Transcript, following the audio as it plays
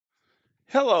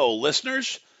Hello,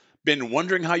 listeners. Been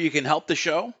wondering how you can help the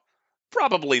show?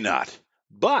 Probably not.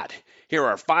 But here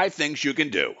are 5 things you can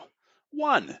do.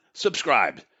 1.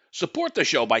 Subscribe. Support the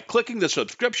show by clicking the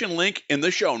subscription link in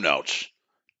the show notes.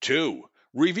 2.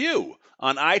 Review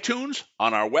on iTunes,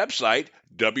 on our website,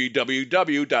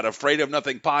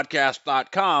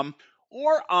 www.afraidofnothingpodcast.com,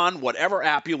 or on whatever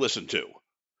app you listen to.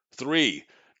 3.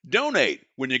 Donate.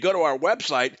 When you go to our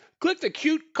website, click the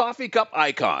cute coffee cup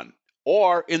icon.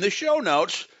 Or in the show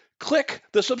notes, click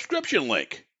the subscription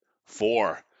link.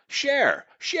 4. Share.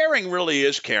 Sharing really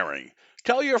is caring.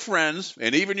 Tell your friends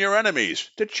and even your enemies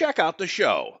to check out the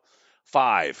show.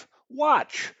 5.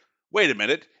 Watch. Wait a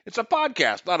minute, it's a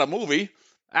podcast, not a movie.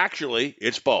 Actually,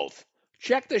 it's both.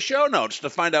 Check the show notes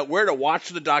to find out where to watch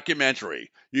the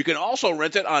documentary. You can also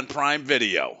rent it on Prime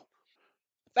Video.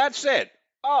 That's it.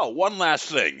 Oh, one last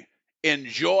thing.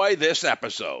 Enjoy this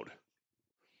episode.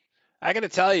 I got to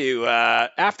tell you,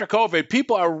 after COVID,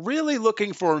 people are really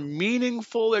looking for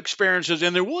meaningful experiences,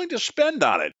 and they're willing to spend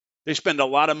on it. They spend a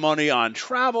lot of money on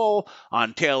travel,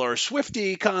 on Taylor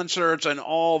Swiftie concerts, and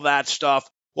all that stuff.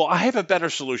 Well, I have a better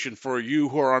solution for you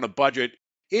who are on a budget.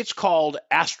 It's called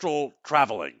Astral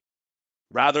traveling.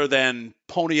 Rather than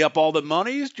pony up all the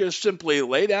money, just simply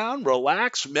lay down,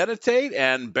 relax, meditate,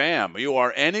 and bam, you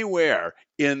are anywhere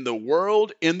in the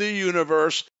world, in the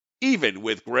universe, even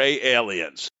with gray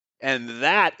aliens. And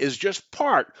that is just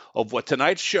part of what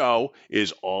tonight's show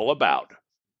is all about.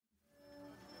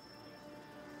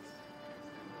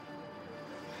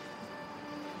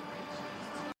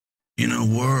 In a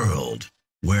world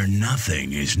where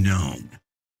nothing is known,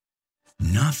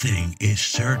 nothing is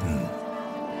certain,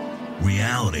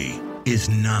 reality is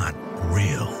not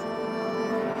real.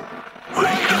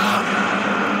 Wake up!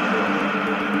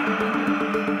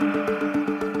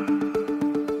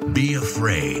 Be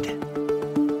afraid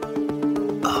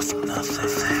of nothing.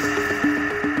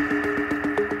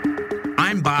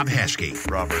 I'm Bob Heskey.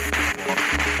 Robert.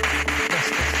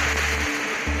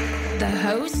 The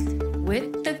host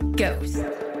with the ghost.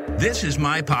 This is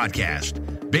my podcast,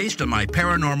 based on my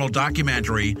paranormal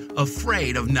documentary,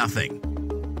 Afraid of Nothing.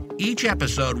 Each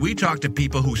episode, we talk to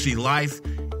people who see life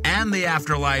and the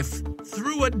afterlife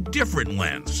through a different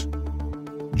lens.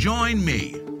 Join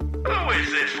me. Who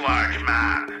is this large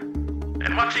man?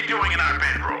 And what's he doing in our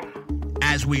bedroom?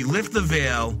 As we lift the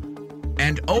veil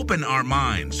and open our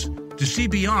minds to see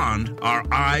beyond our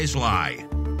eyes lie.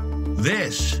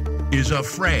 This is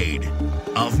Afraid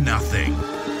of Nothing.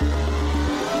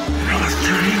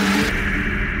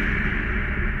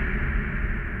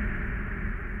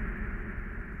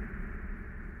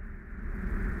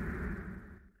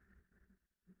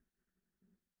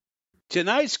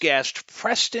 Tonight's guest,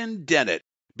 Preston Dennett,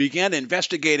 began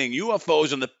investigating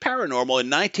UFOs and the paranormal in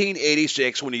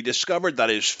 1986 when he discovered that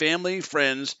his family,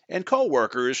 friends, and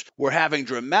co-workers were having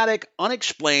dramatic,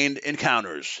 unexplained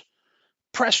encounters.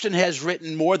 Preston has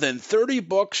written more than 30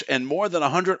 books and more than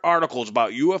 100 articles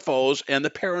about UFOs and the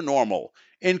paranormal,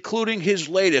 including his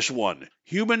latest one,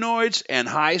 Humanoids and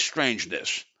High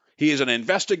Strangeness. He is an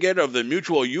investigator of the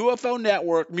Mutual UFO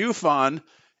Network, MUFON,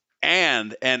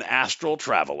 and an astral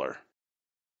traveler.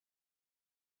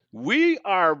 We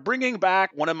are bringing back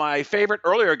one of my favorite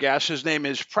earlier guests. His name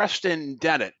is Preston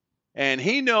Dennett, and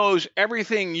he knows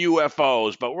everything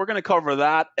UFOs, but we're going to cover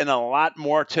that and a lot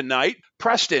more tonight.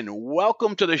 Preston,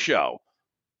 welcome to the show.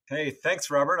 Hey,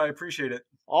 thanks, Robert. I appreciate it.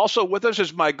 Also with us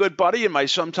is my good buddy and my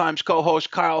sometimes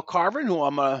co-host, Kyle Carvin, who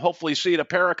I'm going to hopefully see at a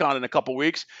Paracon in a couple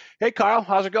weeks. Hey, Kyle,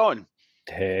 how's it going?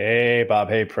 Hey, Bob.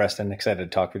 Hey, Preston. Excited to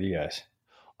talk with you guys.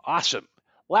 Awesome.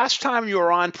 Last time you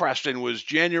were on, Preston, was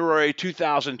January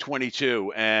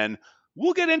 2022, and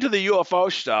we'll get into the UFO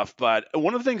stuff, but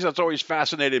one of the things that's always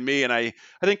fascinated me, and I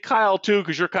think Kyle too,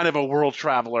 because you're kind of a world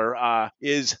traveler,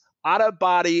 is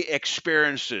out-of-body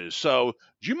experiences. So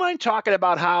do you mind talking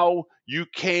about how you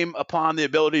came upon the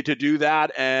ability to do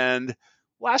that? And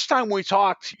last time we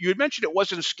talked, you had mentioned it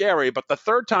wasn't scary, but the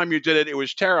third time you did it, it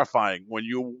was terrifying when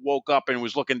you woke up and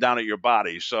was looking down at your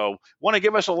body. So want to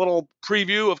give us a little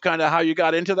preview of kind of how you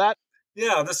got into that?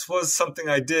 Yeah, this was something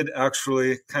I did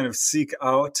actually kind of seek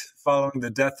out following the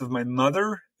death of my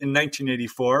mother in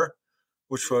 1984,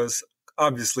 which was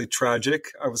obviously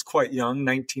tragic. I was quite young,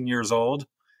 19 years old,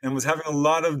 and was having a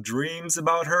lot of dreams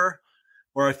about her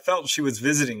where I felt she was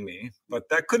visiting me. But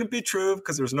that couldn't be true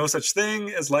because there's no such thing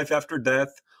as life after death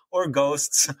or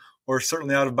ghosts or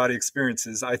certainly out-of-body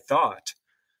experiences, I thought.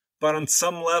 But on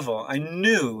some level, I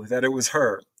knew that it was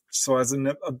her. So I was in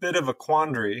a bit of a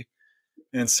quandary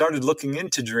and started looking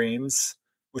into dreams,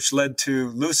 which led to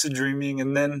lucid dreaming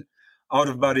and then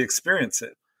out-of-body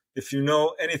experiences. if you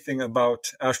know anything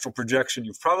about astral projection,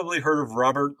 you've probably heard of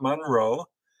Robert Monroe.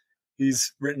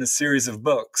 He's written a series of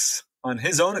books on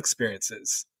his own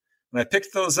experiences. And I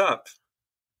picked those up,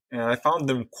 and I found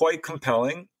them quite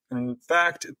compelling. And in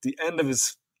fact, at the end of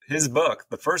his book,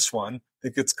 the first one, I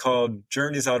think it's called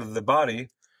Journeys Out of the Body,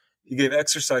 he gave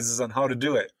exercises on how to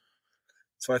do it.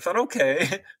 So I thought,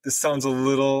 okay, this sounds a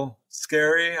little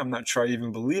scary. I'm not sure I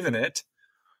even believe in it,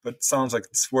 but it sounds like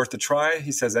it's worth a try.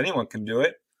 He says anyone can do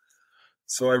it.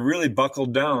 So I really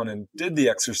buckled down and did the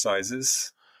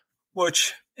exercises,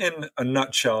 which in a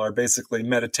nutshell are basically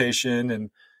meditation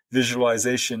and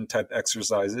visualization type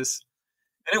exercises.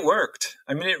 And it worked.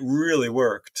 I mean, it really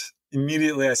worked.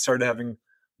 Immediately I started having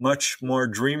much more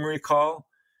dream recall.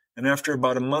 And after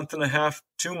about a month and a half,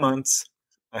 2 months,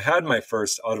 I had my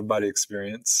first out-of-body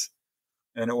experience,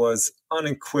 and it was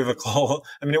unequivocal.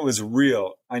 I mean, it was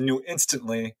real. I knew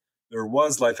instantly there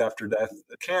was life after death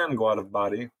that can go out of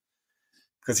body,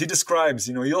 because he describes,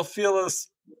 you'll feel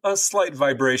a slight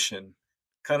vibration,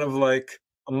 kind of like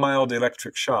a mild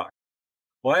electric shock.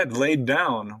 Well, I had laid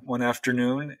down one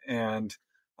afternoon, and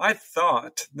I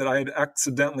thought that I had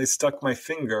accidentally stuck my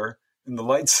finger in the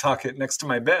light socket next to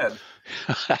my bed.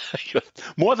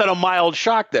 More than a mild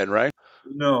shock then, right?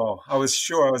 No, I was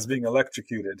sure I was being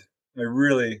electrocuted. I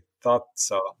really thought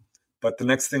so. But the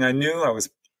next thing I knew,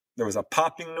 there was a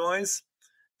popping noise,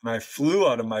 and I flew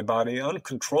out of my body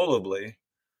uncontrollably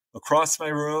across my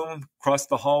room, across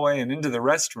the hallway, and into the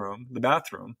restroom, the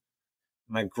bathroom.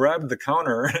 And I grabbed the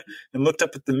counter and looked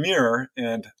up at the mirror,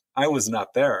 and I was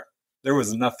not there. There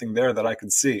was nothing there that I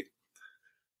could see.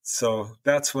 So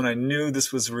that's when I knew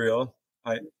this was real.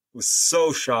 I was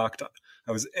so shocked.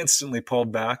 I was instantly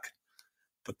pulled back.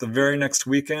 But the very next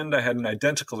weekend, I had an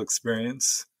identical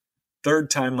experience.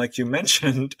 Third time, like you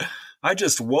mentioned, I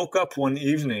just woke up one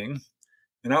evening,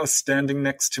 and I was standing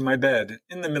next to my bed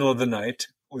in the middle of the night.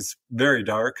 It was very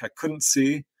dark. I couldn't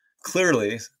see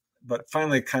clearly, but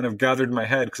finally kind of gathered my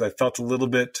head because I felt a little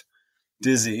bit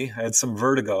dizzy. I had some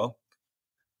vertigo,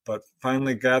 but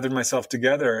finally gathered myself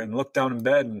together and looked down in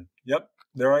bed, and yep,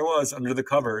 there I was under the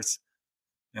covers.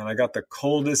 And I got the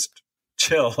coldest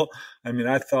chill. I mean,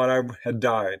 I thought I had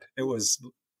died. It was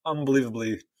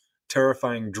unbelievably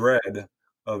terrifying dread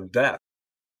of death.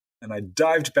 And I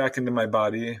dived back into my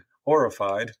body,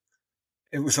 horrified.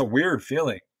 It was a weird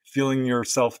feeling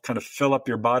yourself kind of fill up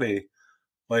your body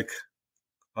like,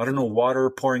 I don't know,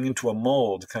 water pouring into a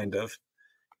mold, kind of.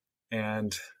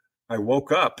 And I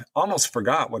woke up, almost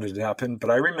forgot what had happened,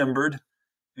 but I remembered,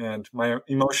 and my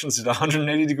emotions did a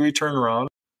 180-degree turnaround.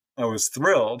 I was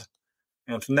thrilled.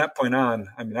 And from that point on,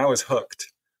 I mean, I was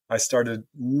hooked. I started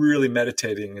really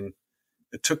meditating, and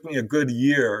it took me a good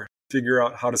year to figure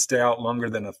out how to stay out longer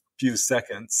than a few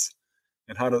seconds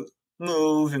and how to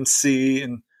move and see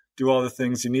and do all the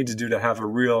things you need to do to have a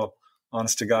real,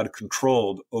 honest-to-God,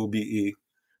 controlled OBE.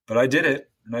 But I did it,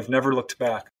 and I've never looked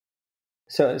back.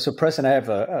 So Preston, I have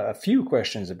a few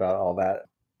questions about all that.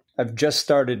 I've just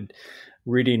started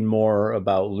reading more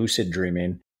about lucid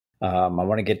dreaming. I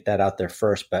want to get that out there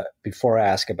first, but before I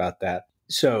ask about that,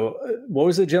 so what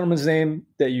was the gentleman's name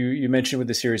that you mentioned with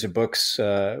the series of books?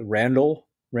 Randall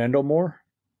Moore?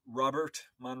 Robert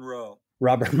Monroe.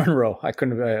 Robert Monroe.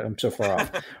 I'm so far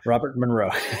off. Robert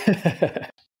Monroe.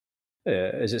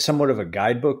 Is it somewhat of a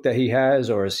guidebook that he has,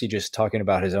 or is he just talking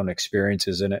about his own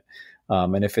experiences in it?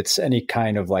 And if it's any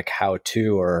kind of like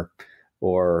how-to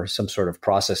or some sort of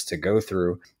process to go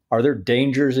through, are there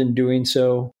dangers in doing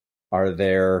so? Are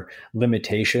there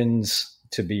limitations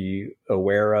to be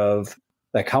aware of?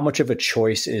 Like, how much of a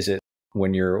choice is it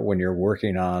when you're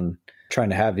working on trying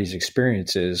to have these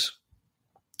experiences?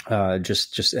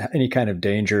 Just any kind of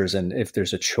dangers, and if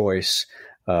there's a choice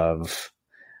of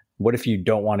what if you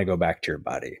don't want to go back to your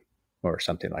body or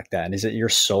something like that? And is it your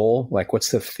soul? Like,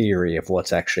 what's the theory of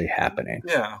what's actually happening?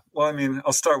 Yeah. Well, I mean,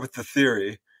 I'll start with the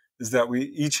theory is that we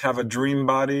each have a dream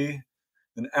body,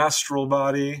 an astral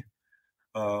body,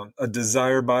 a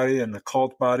desire body, and a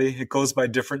cult body. It goes by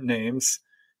different names,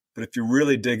 but if you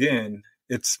really dig in,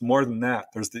 it's more than that.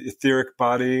 There's the etheric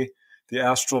body, the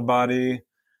astral body,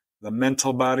 the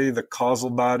mental body, the causal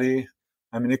body.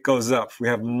 I mean, it goes up. We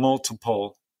have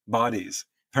multiple bodies,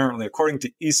 apparently, according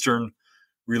to Eastern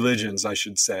religions, I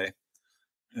should say.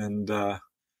 And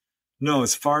no,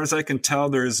 as far as I can tell,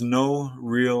 there is no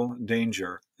real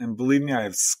danger. And believe me, I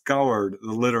have scoured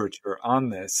the literature on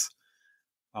this.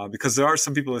 Because there are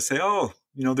some people that say, oh,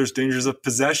 there's dangers of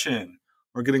possession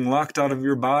or getting locked out of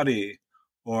your body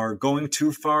or going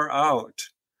too far out.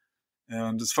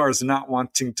 And as far as not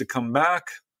wanting to come back,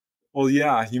 well,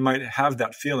 yeah, you might have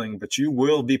that feeling, but you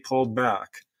will be pulled back.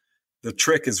 The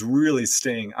trick is really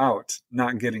staying out,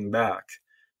 not getting back.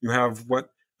 You have what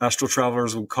astral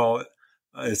travelers would call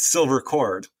a silver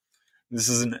cord. This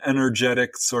is an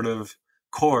energetic sort of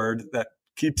cord that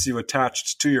keeps you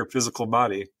attached to your physical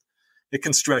body. It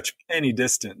can stretch any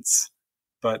distance,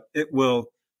 but it will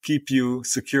keep you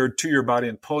secured to your body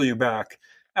and pull you back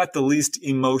at the least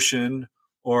emotion,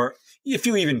 or if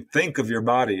you even think of your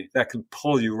body, that can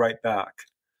pull you right back.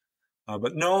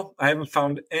 But no, I haven't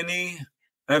found any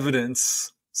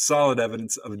evidence, solid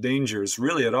evidence of dangers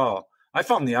really at all. I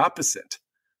found the opposite.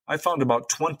 I found about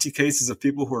 20 cases of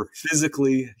people who are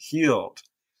physically healed.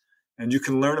 And you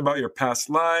can learn about your past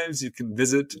lives. You can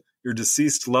visit your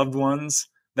deceased loved ones.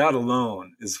 That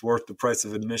alone is worth the price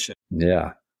of admission.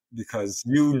 Yeah. Because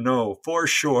you know for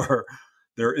sure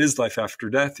there is life after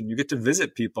death, and you get to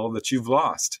visit people that you've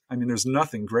lost. I mean, there's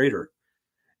nothing greater.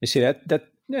 You see,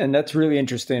 and that's really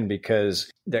interesting, because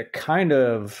that kind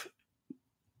of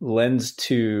lends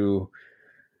to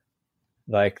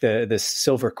like this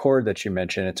silver cord that you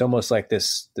mentioned. It's almost like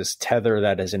this tether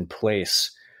that is in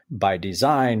place by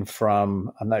design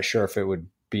from, I'm not sure if it would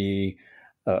be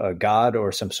a god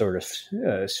or some sort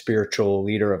of spiritual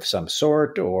leader of some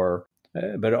sort,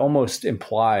 but it almost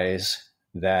implies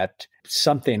that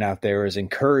something out there is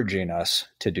encouraging us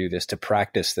to do this, to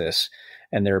practice this,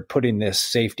 and they're putting this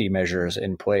safety measures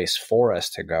in place for us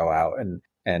to go out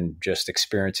and just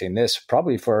experiencing this,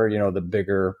 probably for, the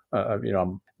bigger,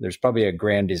 there's probably a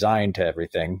grand design to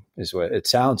everything, is what it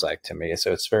sounds like to me.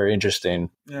 So it's very interesting.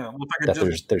 Yeah, well,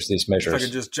 there's these measures. If I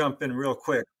could just jump in real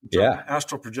quick. Yeah.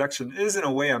 Astral projection is in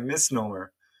a way a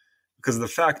misnomer, because the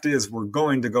fact is we're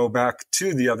going to go back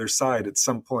to the other side at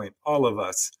some point, all of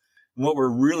us. And what we're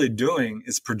really doing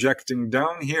is projecting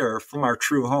down here from our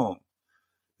true home.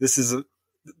 This is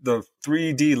the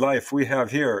 3D life we have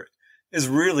here is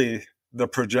really the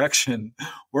projection.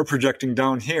 We're projecting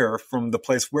down here from the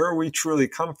place where we truly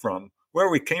come from, where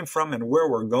we came from, and where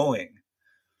we're going.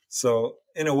 So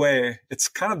in a way, it's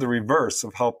kind of the reverse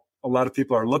of how a lot of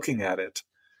people are looking at it.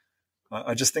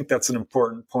 I just think that's an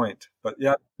important point. But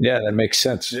yeah, that makes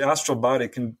sense. The astral body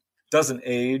doesn't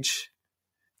age,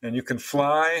 and you can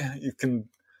fly. You can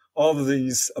all of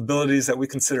these abilities that we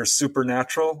consider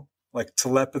supernatural, like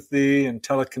telepathy and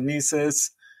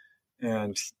telekinesis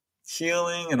and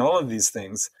healing and all of these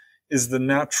things, is the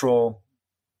natural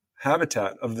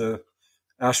habitat of the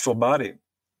astral body.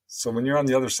 So when you're on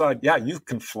the other side, you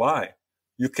can fly.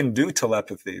 You can do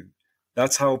telepathy.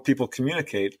 That's how people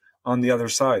communicate on the other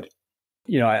side.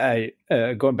 I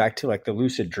going back to like the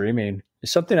lucid dreaming,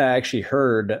 something I actually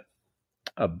heard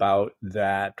about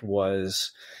that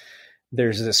was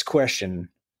there's this question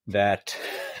that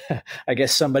I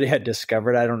guess somebody had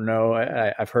discovered. I don't know.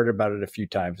 I've heard about it a few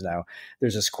times now.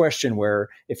 There's this question where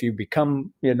if you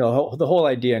become, the whole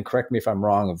idea, and correct me if I'm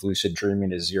wrong, of lucid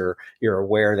dreaming is you're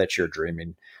aware that you're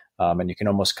dreaming, and you can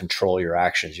almost control your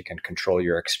actions. You can control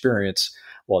your experience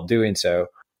while doing so.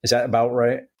 Is that about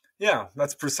right? Yeah,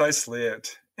 that's precisely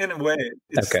it. In a way,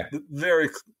 it's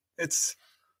it's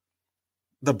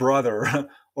the brother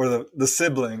or the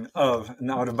sibling of an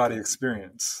out-of-body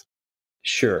experience.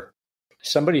 Sure.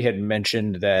 Somebody had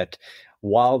mentioned that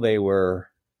while they were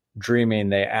dreaming,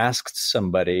 they asked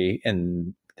somebody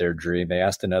in their dream, they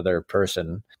asked another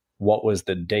person what was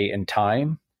the date and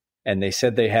time. And they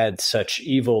said they had such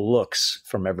evil looks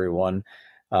from everyone.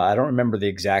 I don't remember the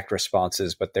exact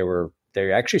responses, but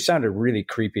they actually sounded really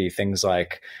creepy. Things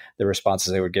like the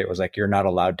responses they would get was like, "You're not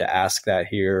allowed to ask that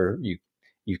here.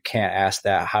 You can't ask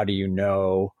that. How do you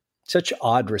know?" Such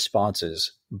odd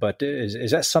responses. But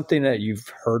is that something that you've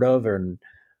heard of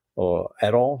or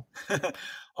at all?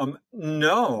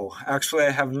 No, actually,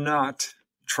 I have not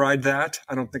tried that.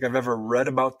 I don't think I've ever read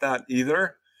about that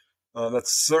either.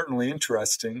 That's certainly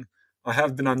interesting. I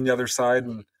have been on the other side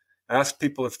and asked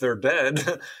people if they're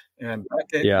dead, and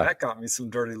that got me some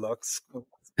dirty looks.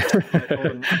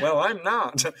 Well, I'm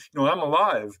not. I'm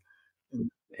alive.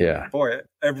 Yeah. Boy,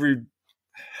 every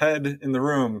head in the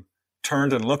room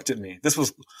turned and looked at me. This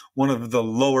was one of the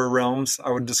lower realms, I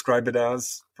would describe it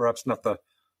as, perhaps not the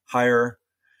higher.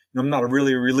 I'm not a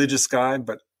really religious guy,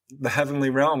 but the heavenly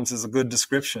realms is a good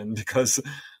description because,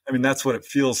 that's what it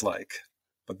feels like.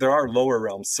 But there are lower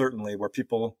realms, certainly, where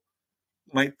people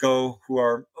might go who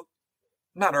are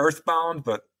not earthbound,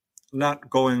 but not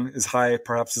going as high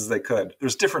perhaps as they could.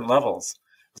 There's different levels.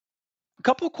 A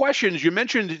couple of questions. You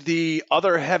mentioned the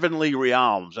other heavenly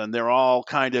realms, and they're all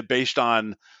kind of based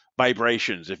on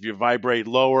vibrations. If you vibrate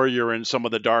lower, you're in some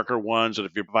of the darker ones, and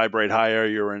if you vibrate higher,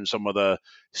 you're in some of the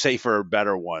safer,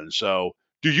 better ones. So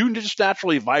do you just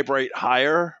naturally vibrate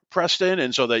higher, Preston,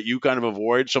 and so that you kind of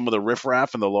avoid some of the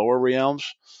riffraff in the lower realms?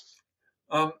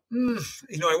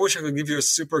 I wish I could give you a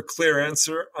super clear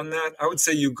answer on that. I would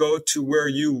say you go to where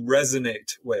you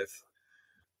resonate with,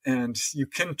 and you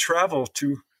can travel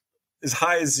to as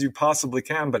high as you possibly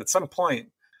can. But at some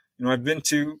point, I've been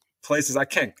to places I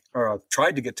can't, or I've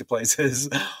tried to get to places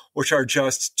which are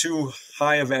just too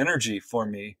high of energy for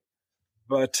me.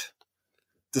 But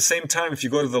at the same time, if you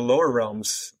go to the lower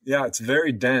realms, yeah, it's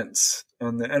very dense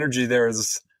and the energy there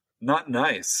is not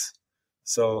nice.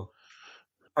 So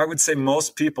I would say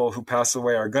most people who pass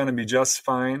away are going to be just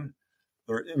fine.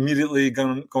 They're immediately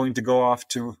going to go off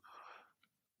to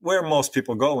where most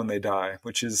people go when they die,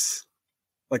 which is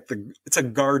like it's a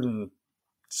garden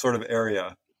sort of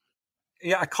area.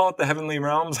 Yeah, I call it the heavenly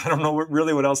realms. I don't know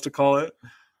really what else to call it,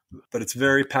 but it's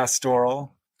very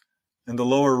pastoral. And the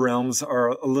lower realms are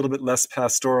a little bit less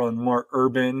pastoral and more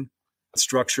urban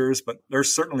structures, but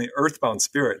there's certainly earthbound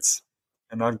spirits.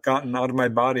 And I've gotten out of my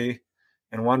body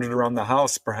and wandered around the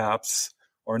house, perhaps,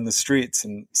 or in the streets,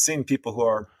 and seen people who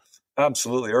are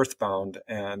absolutely earthbound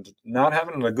and not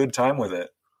having a good time with it.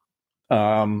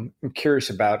 I'm curious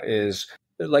about is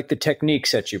like the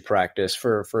techniques that you practice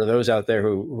for those out there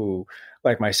who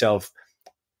like myself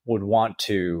would want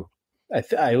to.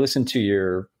 I listened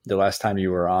to the last time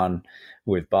you were on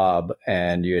with Bob,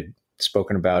 and you had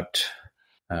spoken about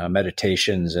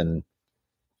meditations and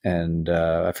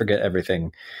I forget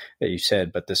everything that you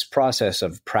said, but this process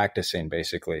of practicing,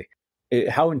 basically,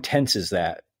 how intense is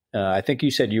that? I think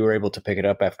you said you were able to pick it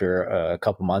up after a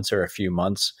couple months or a few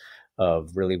months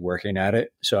of really working at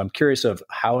it. So I'm curious of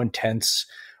how intense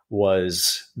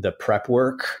was the prep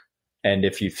work, and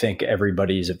if you think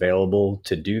everybody's available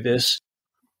to do this.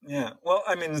 Yeah, well,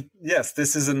 I mean, yes,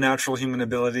 this is a natural human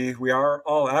ability. We are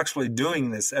all actually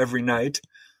doing this every night.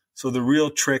 So the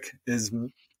real trick is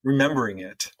remembering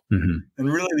it. Mm-hmm.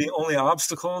 And really the only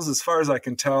obstacles, as far as I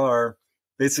can tell, are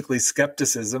basically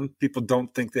skepticism. People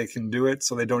don't think they can do it,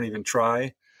 so they don't even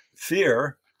try.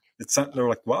 Fear, they're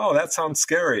like, wow, that sounds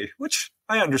scary, which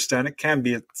I understand. It can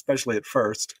be, especially at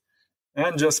first.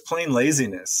 And just plain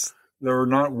laziness. They're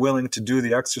not willing to do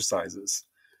the exercises,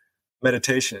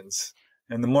 meditations.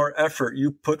 And the more effort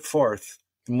you put forth,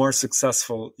 the more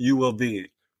successful you will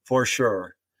be, for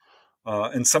sure.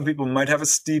 And some people might have a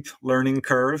steep learning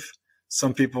curve.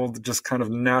 Some people just kind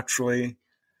of naturally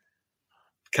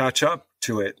catch up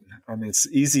to it. I mean, it's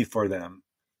easy for them.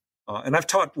 And I've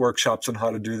taught workshops on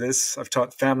how to do this. I've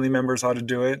taught family members how to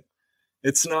do it.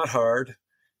 It's not hard.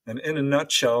 And in a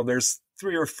nutshell, there's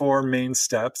 3 or 4 main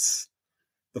steps.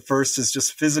 The first is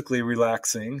just physically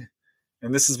relaxing.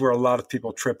 And this is where a lot of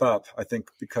people trip up, I think,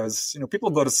 because,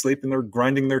 people go to sleep and they're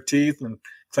grinding their teeth and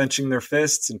clenching their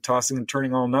fists and tossing and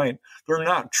turning all night. They're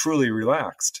not truly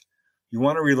relaxed. You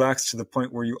want to relax to the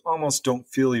point where you almost don't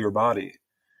feel your body,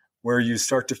 where you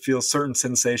start to feel certain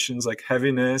sensations like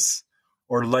heaviness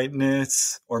or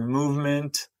lightness or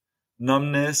movement,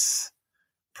 numbness,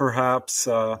 perhaps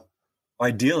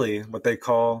ideally what they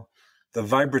call the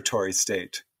vibratory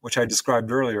state, which I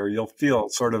described earlier. You'll feel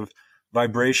sort of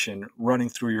vibration running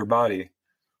through your body,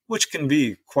 which can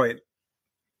be quite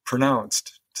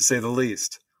pronounced, to say the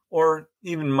least, or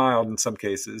even mild in some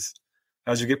cases.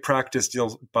 As you get practiced,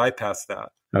 you'll bypass that.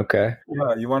 Okay.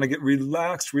 Yeah, you want to get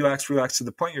relaxed to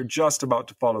the point you're just about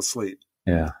to fall asleep.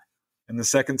 Yeah. And the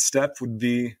second step would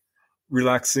be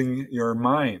relaxing your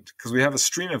mind, because we have a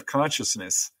stream of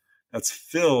consciousness that's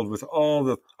filled with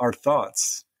all our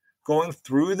thoughts going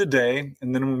through the day.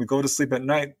 And then when we go to sleep at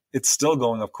night, it's still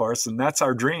going, of course, and that's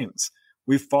our dreams.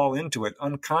 We fall into it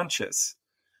unconscious.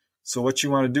 So what you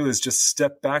want to do is just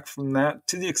step back from that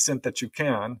to the extent that you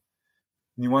can.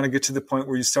 And you want to get to the point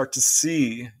where you start to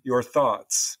see your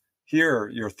thoughts, hear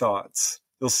your thoughts.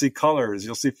 You'll see colors,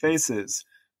 you'll see faces,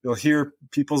 you'll hear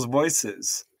people's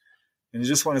voices. And you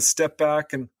just want to step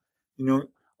back and,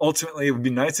 ultimately it would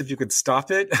be nice if you could stop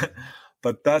it,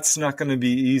 but that's not going to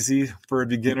be easy for a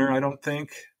beginner, I don't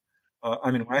think.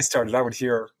 When I started, I would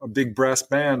hear a big brass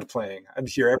band playing. I'd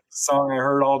hear every song I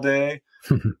heard all day.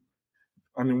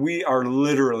 We are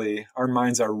literally, our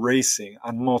minds are racing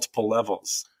on multiple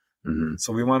levels. Mm-hmm.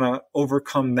 So we want to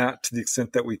overcome that to the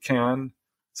extent that we can.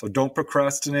 So don't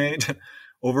procrastinate.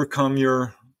 Overcome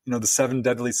your, the 7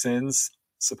 deadly sins,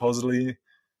 supposedly,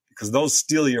 because those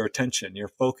steal your attention, your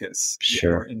focus,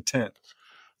 your intent.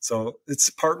 So it's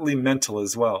partly mental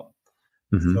as well.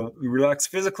 Mm-hmm. So you relax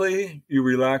physically, you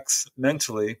relax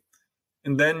mentally,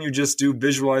 and then you just do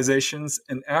visualizations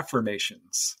and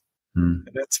affirmations. Mm. And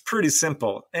that's pretty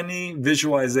simple. Any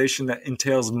visualization that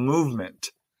entails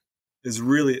movement is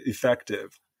really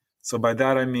effective. So by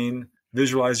that, I mean,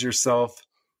 visualize yourself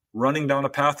running down a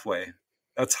pathway.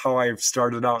 That's how I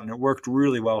started out, and it worked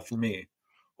really well for me.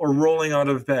 Or rolling out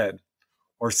of bed,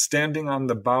 or standing on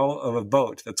the bow of a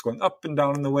boat that's going up and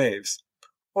down in the waves,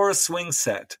 or a swing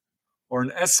set, or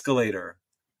an escalator,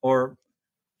 or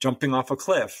jumping off a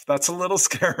cliff. That's a little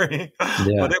scary,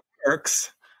 but it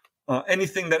works.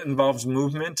 Anything that involves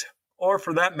movement, or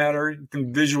for that matter, you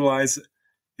can visualize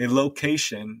a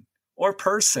location or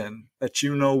person that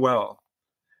you know well.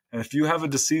 And if you have a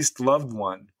deceased loved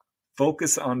one,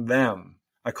 focus on them.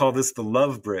 I call this the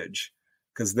love bridge,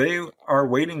 because they are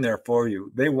waiting there for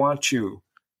you. They want you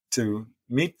to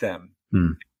meet them.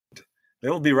 They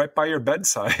will be right by your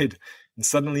bedside, and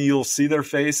suddenly you'll see their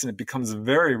face and it becomes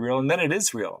very real, and then it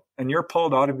is real, and you're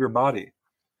pulled out of your body.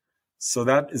 So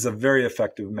that is a very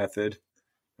effective method.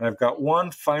 And I've got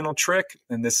one final trick,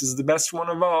 and this is the best one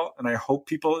of all, and I hope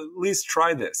people at least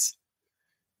try this.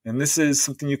 And this is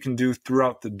something you can do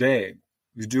throughout the day.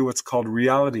 You do what's called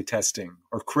reality testing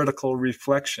or critical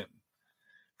reflection.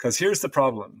 Because here's the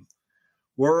problem.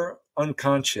 We're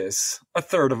unconscious a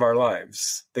third of our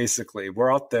lives, basically.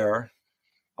 We're out there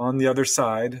on the other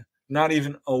side, not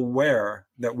even aware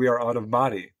that we are out of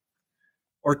body.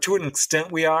 Or to an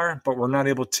extent we are, but we're not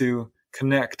able to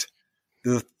connect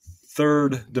the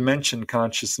third dimension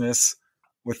consciousness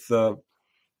with the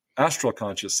astral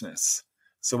consciousness.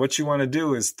 So what you want to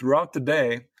do is throughout the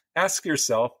day, ask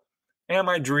yourself, am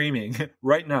I dreaming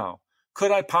right now?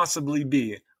 Could I possibly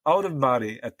be out of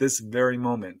body at this very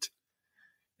moment?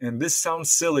 And this sounds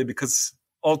silly because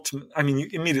you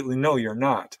immediately know you're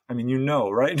not. You know,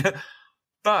 right?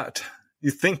 But you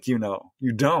think you know.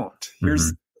 You don't.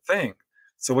 Here's the thing.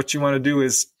 So what you want to do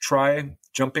is try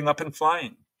jumping up and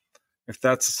flying. If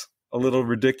that's a little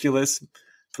ridiculous,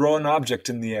 throw an object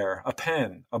in the air, a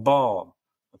pen, a ball,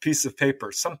 a piece of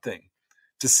paper, something,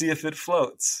 to see if it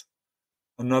floats.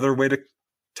 Another way to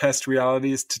test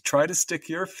reality is to try to stick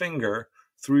your finger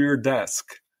through your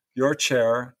desk, your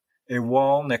chair, a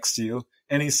wall next to you,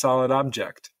 any solid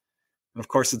object. And of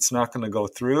course, it's not going to go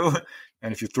through.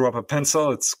 And if you throw up a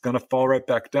pencil, it's going to fall right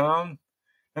back down.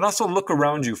 And also look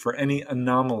around you for any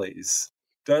anomalies.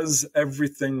 Does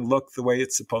everything look the way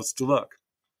it's supposed to look?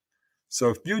 So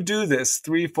if you do this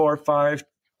 3, 4, 5,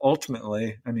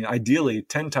 ideally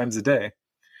 10 times a day,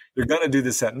 you're going to do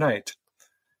this at night.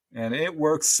 And it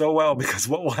works so well because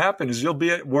what will happen is you'll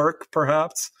be at work,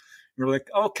 perhaps. You're like,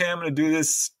 okay, I'm going to do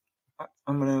this.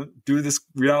 I'm going to do this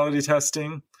reality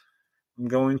testing. I'm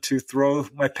going to throw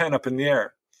my pen up in the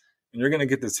air. And you're going to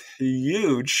get this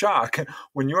huge shock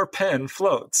when your pen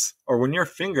floats, or when your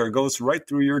finger goes right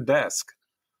through your desk,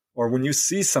 or when you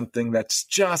see something that's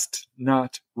just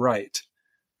not right.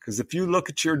 Because if you look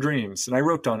at your dreams, and I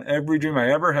wrote down every dream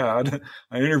I ever had,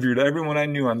 I interviewed everyone I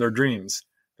knew on their dreams,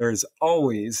 there is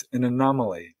always an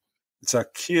anomaly. It's a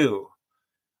cue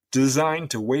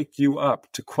designed to wake you up,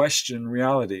 to question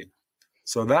reality.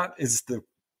 So that is the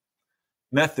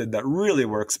method that really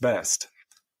works best.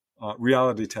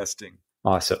 Reality testing.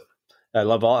 Awesome. I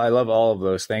love all of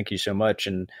those. Thank you so much.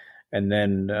 And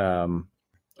then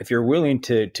if you're willing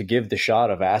to give the shot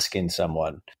of asking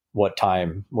someone what's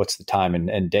the time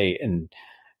and date,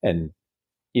 and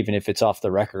even if it's off the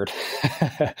record,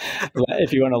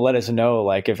 if you want to let us know,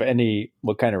 like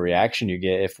what kind of reaction you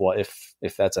get,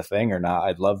 if that's a thing or not,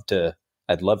 I'd love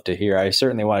to hear. I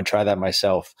certainly want to try that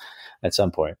myself at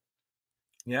some point.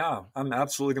 Yeah, I'm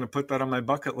absolutely going to put that on my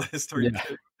bucket list. Yeah.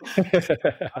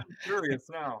 I'm curious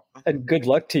now. And good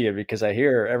luck to you, because I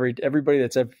hear everybody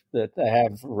that I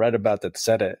have read about that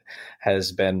said it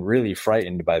has been really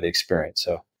frightened by the experience.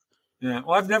 So, yeah,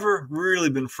 well, I've never really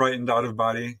been frightened out of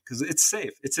body because it's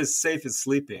safe. It's as safe as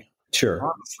sleeping. Sure,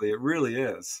 honestly, it really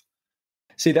is.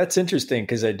 See, that's interesting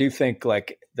because I do think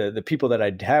like the people that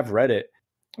I have read it,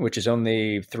 which is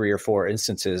only 3 or 4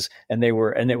 instances, and it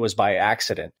was by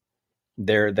accident.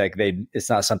 It's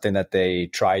not something that they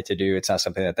tried to do. It's not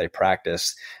something that they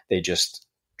practiced. They just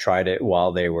tried it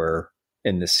while they were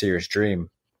in this serious dream.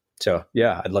 So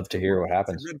yeah, I'd love to hear what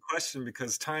happens. That's a good question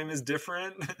because time is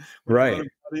different. Right.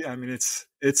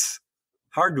 It's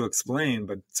hard to explain,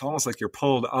 but it's almost like you're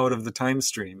pulled out of the time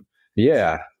stream.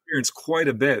 Yeah. You experience quite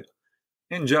a bit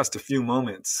in just a few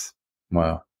moments.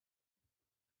 Wow.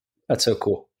 That's so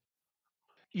cool.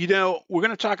 We're going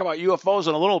to talk about UFOs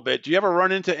in a little bit. Do you ever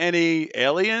run into any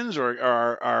aliens,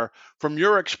 or from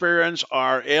your experience,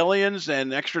 are aliens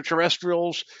and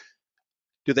extraterrestrials,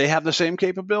 do they have the same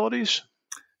capabilities?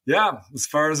 Yeah, as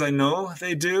far as I know,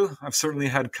 they do. I've certainly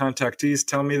had contactees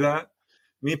tell me that.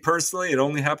 Me personally, it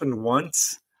only happened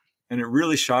once, and it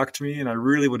really shocked me, and I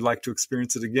really would like to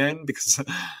experience it again because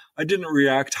I didn't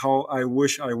react how I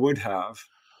wish I would have.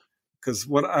 Because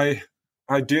what I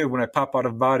do when I pop out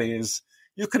of body is,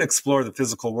 you can explore the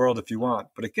physical world if you want,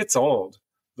 but it gets old.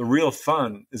 The real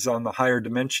fun is on the higher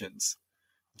dimensions.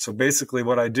 So basically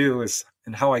what I do is,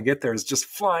 and how I get there is just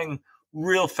flying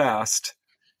real fast.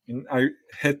 And I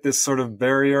hit this sort of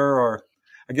barrier, or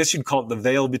I guess you'd call it the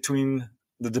veil between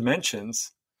the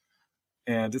dimensions.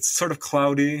 And it's sort of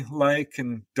cloudy like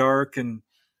and dark and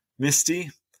misty.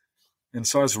 And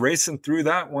so I was racing through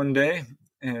that one day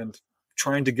and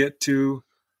trying to get to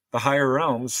the higher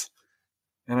realms.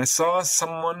 And I saw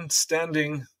someone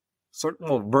standing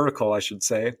vertical, I should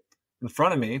say, in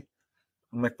front of me.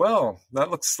 I'm like, well, that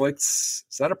looks like, is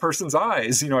that a person's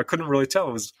eyes? I couldn't really tell.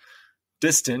 It was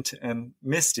distant and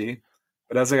misty.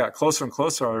 But as I got closer and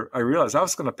closer, I realized I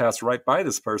was going to pass right by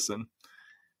this person.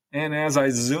 And as I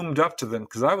zoomed up to them,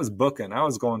 because I was booking, I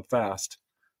was going fast,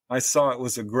 I saw it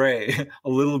was a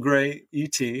little gray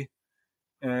ET,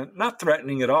 and not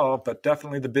threatening at all, but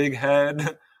definitely the big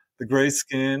head, the gray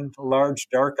skin, the large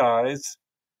dark eyes.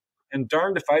 And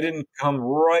darned if I didn't come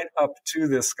right up to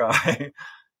this guy.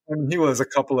 And he was a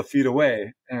couple of feet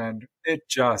away. And it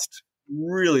just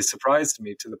really surprised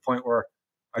me to the point where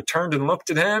I turned and looked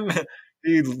at him.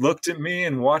 He looked at me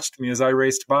and watched me as I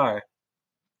raced by.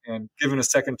 And given a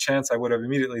second chance, I would have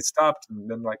immediately stopped and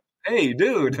been like, hey,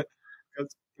 dude,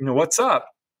 what's up?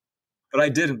 But I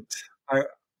didn't.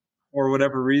 For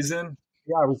whatever reason,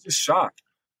 I was just shocked.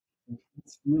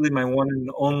 It's really my one and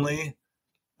only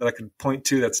that I could point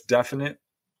to that's definite.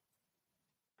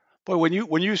 Boy,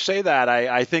 when you say that,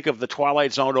 I think of the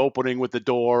Twilight Zone opening with the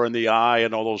door and the eye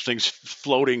and all those things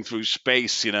floating through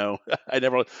space, I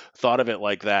never thought of it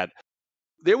like that.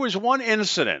 There was one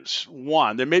incident,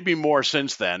 there may be more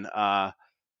since then,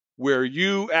 where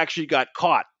you actually got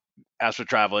caught astral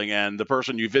traveling and the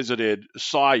person you visited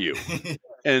saw you.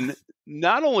 And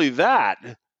not only that,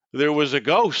 there was a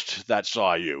ghost that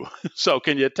saw you. So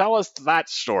can you tell us that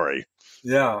story?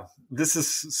 Yeah, this is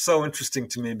so interesting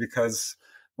to me because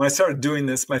when I started doing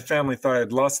this, my family thought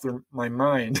I'd lost my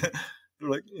mind. They're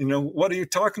like, what are you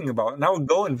talking about? And I would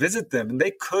go and visit them, and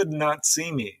they could not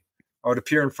see me. I would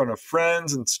appear in front of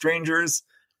friends and strangers,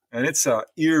 and it's an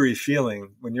eerie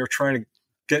feeling when you're trying to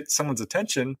get someone's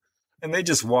attention, and they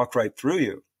just walk right through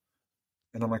you.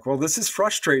 And I'm like, well, this is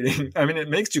frustrating. I mean, it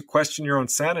makes you question your own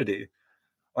sanity.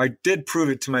 I did prove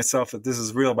it to myself that this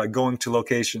is real by going to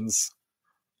locations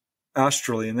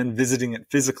astrally and then visiting it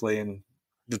physically and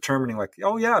determining like,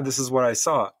 oh yeah, this is what I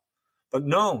saw. But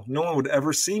no one would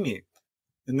ever see me.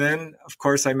 And then, of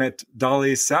course, I met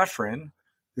Dolly Safran,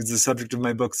 who's the subject of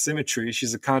my book, Symmetry.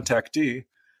 She's a contactee,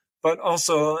 but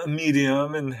also a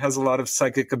medium and has a lot of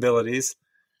psychic abilities.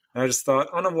 And I just thought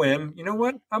on a whim, you know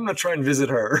what? I'm going to try and visit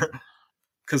her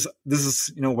because this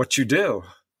is, what you do.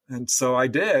 And so I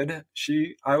did.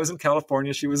 I was in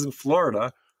California. She was in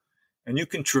Florida. And you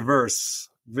can traverse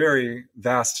very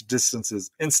vast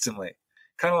distances instantly.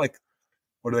 Kind of like,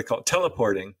 what do they call it?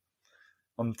 Teleporting.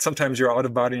 Sometimes you're out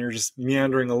of body and you're just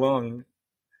meandering along.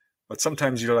 But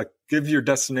sometimes you're like, give your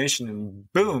destination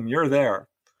and boom, you're there.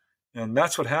 And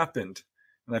that's what happened.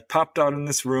 And I popped out in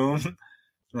this room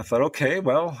and I thought, okay,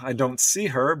 well, I don't see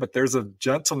her, but there's a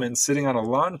gentleman sitting on a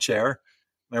lawn chair.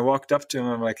 And I walked up to him.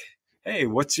 I'm like, hey,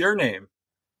 what's your name?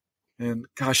 And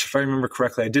gosh, if I remember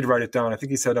correctly, I did write it down. I think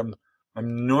he said, I'm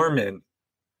Norman.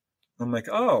 I'm like,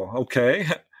 oh, okay.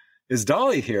 Is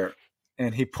Dolly here?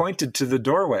 And he pointed to the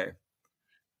doorway.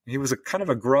 He was a kind of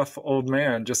a gruff old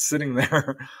man just sitting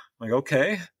there. I'm like,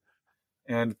 okay.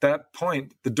 And at that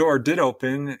point, the door did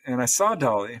open and I saw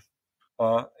Dolly.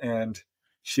 And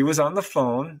she was on the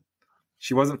phone.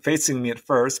 She wasn't facing me at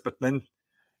first, but then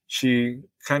she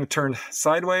kind of turned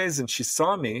sideways and she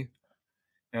saw me.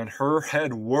 And her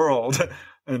head whirled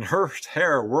and her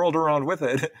hair whirled around with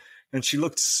it. And she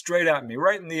looked straight at me,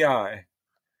 right in the eye.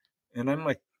 And I'm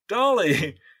like,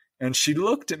 Dolly. And she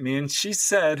looked at me and she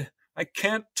said, I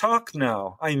can't talk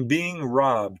now. I'm being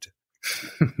robbed.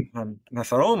 And I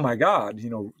thought, oh my God,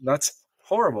 that's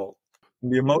horrible.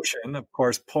 And the emotion, of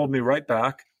course, pulled me right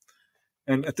back.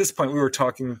 And at this point, we were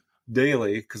talking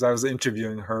daily because I was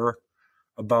interviewing her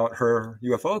about her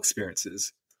UFO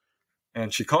experiences.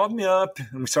 And she called me up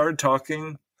and we started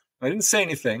talking. I didn't say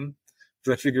anything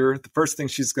because I figure the first thing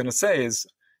she's going to say is,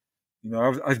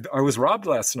 I was robbed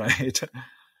last night.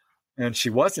 And she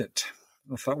wasn't.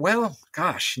 I thought, well,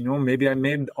 gosh, maybe I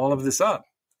made all of this up.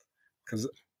 Because,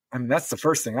 that's the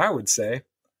first thing I would say.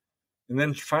 And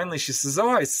then finally she says, oh,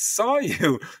 I saw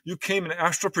you. You came and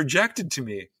astral projected to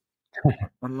me.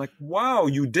 I'm like, wow,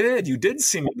 you did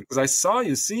see me because I saw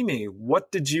you see me.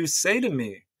 What did you say to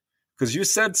me? Because you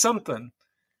said something.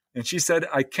 And she said,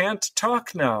 I can't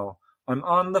talk now. I'm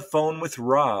on the phone with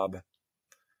Rob.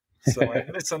 So I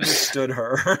misunderstood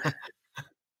her.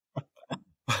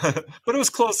 But it was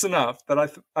close enough that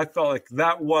I felt like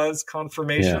that was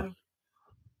confirmation.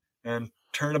 Yeah. And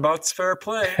turnabout's fair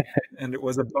play. And it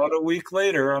was about a week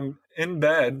later, I'm in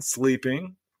bed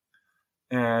sleeping,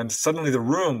 and suddenly the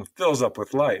room fills up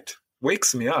with light,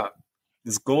 wakes me up.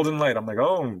 This golden light. I'm like,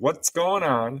 oh, what's going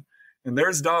on? And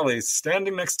there's Dolly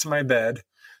standing next to my bed,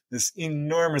 this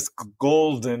enormous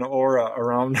golden aura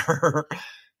around her,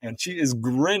 and she is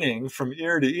grinning from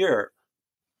ear to ear.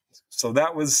 So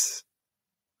that was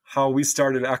how we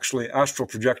started actually astral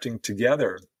projecting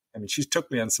together. I mean, she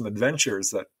took me on some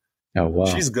adventures that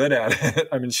she's good at it.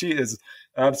 I mean, she is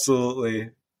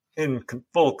absolutely in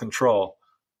full control.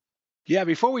 Yeah,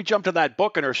 before we jump to that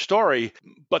book and her story,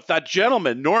 but that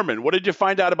gentleman, Norman, what did you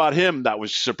find out about him that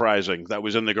was surprising, that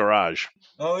was in the garage?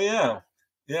 Oh, yeah.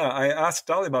 Yeah, I asked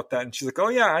Dolly about that, and she's like, oh,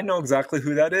 yeah, I know exactly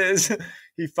who that is.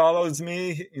 He follows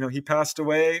me. You know, he passed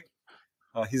away.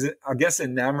 He's, I guess,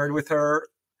 enamored with her.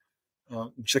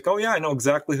 She's like, oh, yeah, I know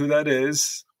exactly who that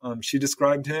is. She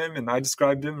described him, and I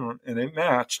described him, and it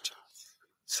matched.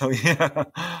 So, yeah.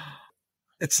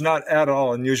 It's not at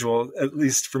all unusual, at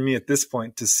least for me at this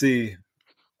point, to see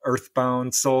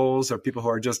earthbound souls or people who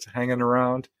are just hanging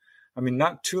around. I mean,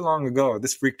 not too long ago,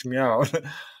 this freaked me out.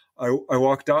 I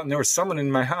walked out and there was someone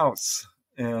in my house,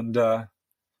 and I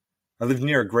live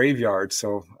near a graveyard,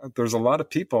 so there's a lot of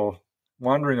people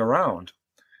wandering around.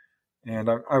 And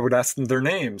I would ask them their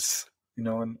names, you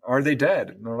know, and are they dead?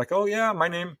 And they're like, oh, yeah,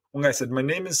 one guy said, my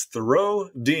name is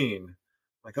Thoreau Dean.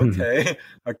 I'm like, okay.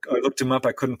 I looked him up.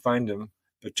 I couldn't find him.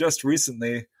 But just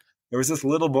recently, there was this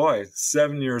little boy,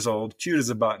 7 years old, cute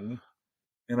as a button.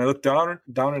 And I looked down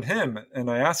at him and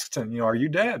I asked him, you know, are you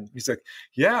dead? He's like,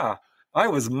 yeah, I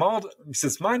was mauled. He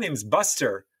says, my name's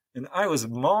Buster, and I was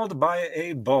mauled by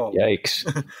a bull. Yikes.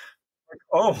 Like,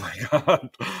 oh, my God.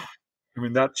 I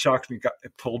mean, that shocked me.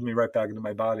 It pulled me right back into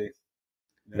my body.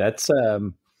 Yeah. That's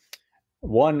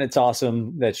one, it's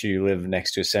awesome that you live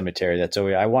next to a cemetery. That's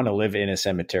always, I want to live in a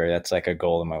cemetery. That's like a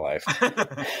goal in my life.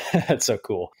 That's so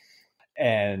cool.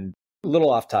 And a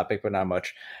little off topic, but not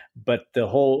much. But a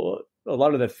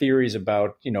lot of the theories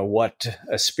about, you know, what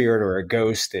a spirit or a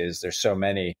ghost is, there's so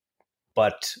many.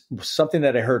 But something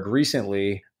that I heard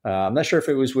recently, I'm not sure if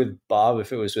it was with Bob,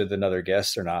 if it was with another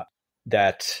guest or not,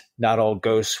 that not all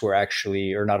ghosts were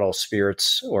actually, or not all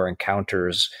spirits or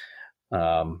encounters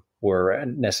were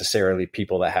necessarily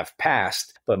people that have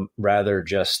passed, but rather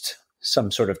just some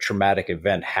sort of traumatic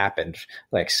event happened.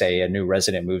 Like, say, a new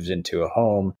resident moves into a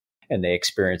home and they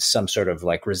experience some sort of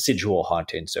like residual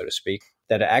haunting, so to speak,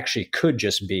 that actually could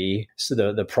just be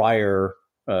the prior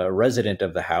resident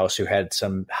of the house who had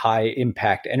some high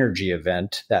impact energy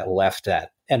event that left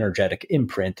that energetic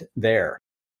imprint there.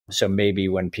 So maybe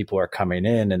when people are coming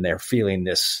in and they're feeling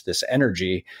this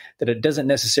energy, that it doesn't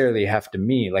necessarily have to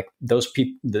mean like those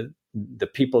people, the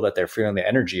people that they're feeling the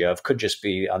energy of could just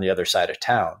be on the other side of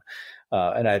town.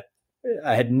 And I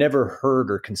had never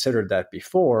heard or considered that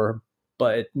before,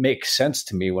 but it makes sense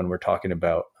to me when we're talking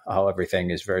about how everything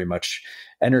is very much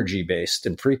energy based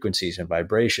and frequencies and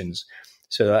vibrations.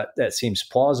 So that seems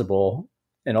plausible.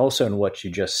 And also in what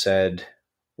you just said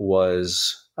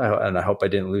was, and I hope I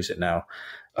didn't lose it now.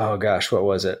 Oh gosh, what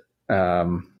was it? I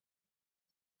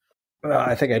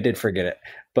think I did forget it,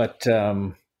 but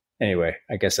anyway,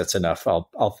 I guess that's enough.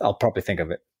 I'll probably think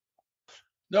of it.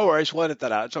 No worries, we'll edit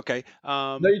that out. It's okay.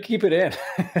 No, you keep it in.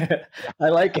 I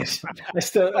like it. I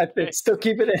still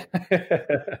keep it in.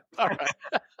 All right.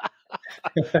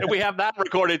 And we have that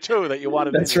recorded too. That you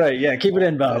wanted. That's right. Yeah, keep it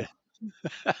in, Bob.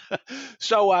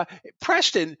 So,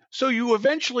 Preston, so you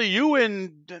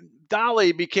and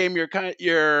Dolly became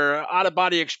your out of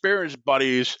body experience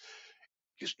buddies.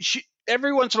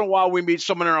 Every once in a while, we meet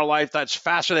someone in our life that's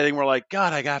fascinating. We're like,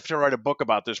 God, I have to write a book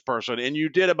about this person, and you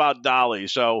did about Dolly.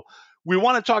 So, we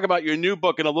want to talk about your new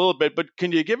book in a little bit, but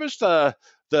can you give us the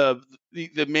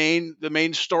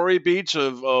main story beats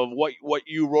of what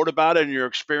you wrote about and your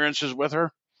experiences with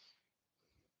her?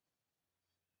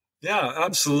 Yeah,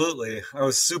 absolutely. I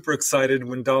was super excited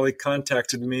when Dolly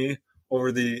contacted me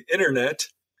over the internet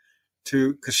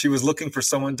because she was looking for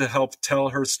someone to help tell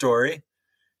her story.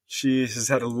 She has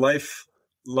had a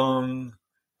lifelong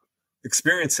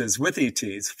experiences with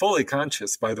ETs, fully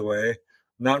conscious, by the way,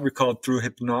 not recalled through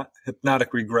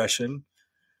hypnotic regression,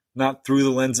 not through the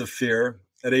lens of fear.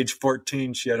 At age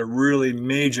 14, she had a really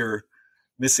major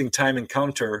missing time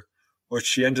encounter, which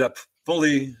she ended up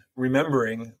fully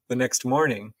remembering the next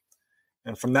morning.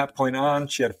 And from that point on,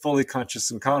 she had fully conscious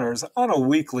encounters on a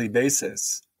weekly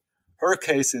basis. Her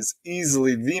case is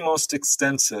easily the most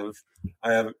extensive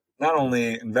I have not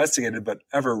only investigated, but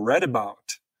ever read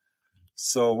about.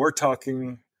 So we're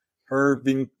talking her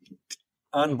being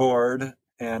on board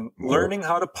and learning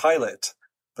how to pilot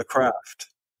the craft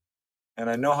And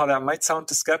I know how that might sound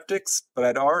to skeptics, but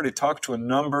I'd already talked to a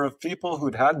number of people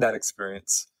who'd had that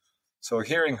experience. So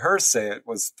hearing her say it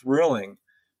was thrilling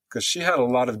because she had a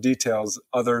lot of details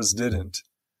others didn't.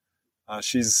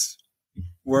 She's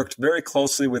worked very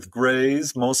closely with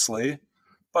Greys mostly,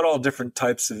 but all different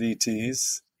types of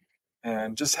ETs,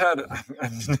 and just had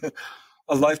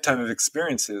a lifetime of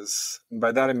experiences. And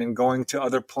by that I mean going to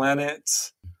other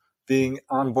planets, being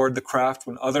on board the craft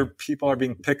when other people are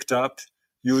being picked up,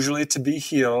 usually to be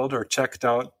healed or checked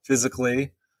out physically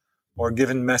or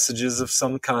given messages of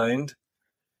some kind.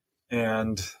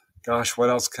 And gosh,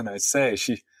 what else can I say?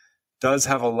 She does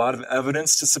have a lot of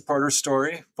evidence to support her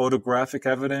story: photographic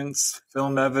evidence,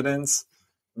 film evidence,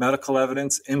 medical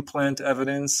evidence, implant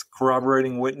evidence,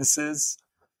 corroborating witnesses.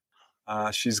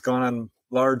 She's gone on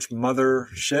large mother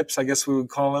ships, I guess we would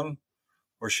call them,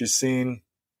 where she's seen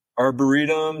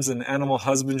arboretums and animal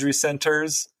husbandry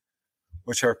centers,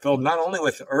 which are filled not only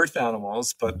with earth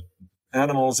animals, but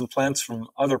animals and plants from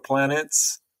other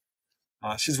planets.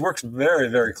 She's worked very,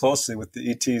 very closely with the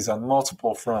ETs on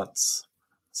multiple fronts.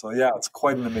 So yeah, it's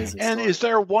quite an amazing story. And is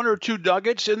there one or two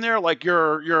nuggets in there? Like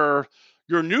your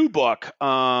new book,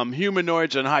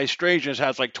 Humanoids and High Strangeness,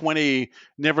 has like 20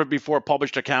 never before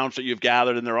published accounts that you've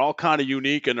gathered, and they're all kind of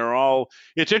unique, and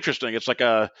it's interesting. It's like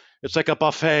a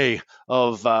buffet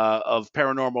of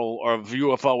paranormal or of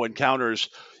UFO encounters.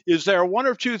 Is there one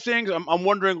or two things? I'm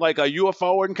wondering, like a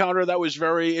UFO encounter that was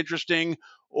very interesting,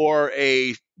 or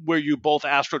where you both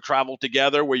astral traveled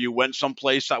together, where you went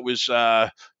someplace that was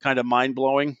kind of mind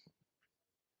blowing.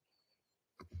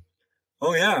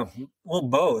 Oh yeah, well,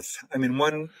 both. I mean,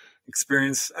 one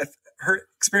experience, her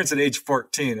experience at age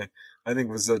 14, I think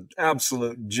was an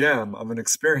absolute gem of an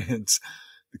experience,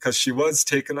 because she was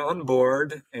taken on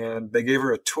board and they gave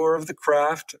her a tour of the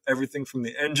craft, everything from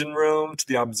the engine room to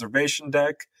the observation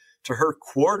deck to her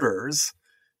quarters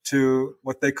to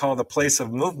what they call the place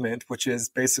of movement, which is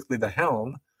basically the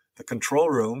helm, the control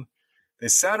room. They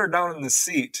sat her down in the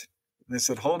seat and they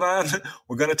said, "Hold on,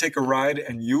 we're going to take a ride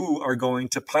and you are going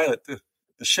to pilot the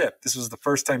ship." This was the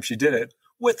first time she did it,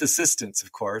 with assistance,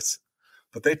 of course.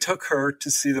 But they took her to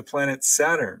see the planet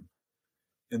Saturn.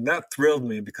 And that thrilled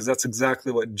me, because that's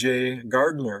exactly what Jay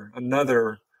Gardner,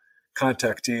 another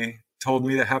contactee, told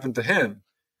me that happened to him.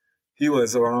 He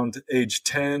was around age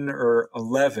 10 or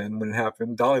 11 when it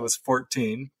happened. Dolly was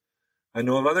 14. I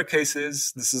know of other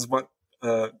cases. This is what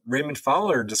Raymond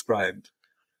Fowler described.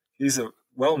 He's a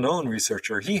well-known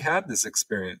researcher. He had this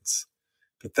experience.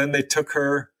 But then they took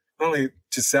her not only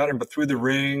to Saturn, but through the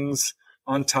rings,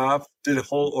 on top, did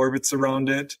whole orbits around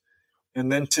it,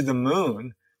 and then to the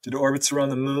moon, did orbits around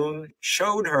the moon,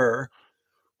 showed her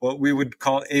what we would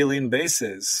call alien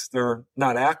bases. They're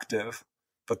not active,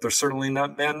 but they're certainly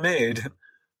not man-made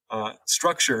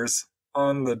structures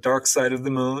on the dark side of the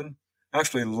moon,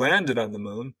 actually landed on the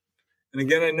moon. And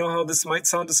again, I know how this might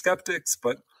sound to skeptics,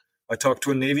 but I talked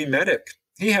to a Navy medic.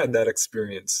 He had that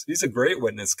experience. He's a great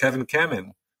witness, Kevin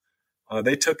Kamen.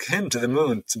 They took him to the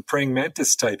moon, some praying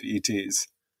mantis type ETs.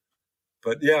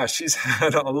 But yeah, she's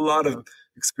had a lot of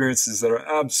experiences that are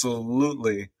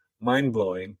absolutely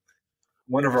mind-blowing.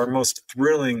 One of our most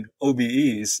thrilling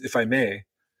OBEs, if I may,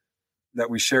 that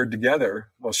we shared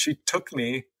together, well, she took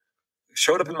me,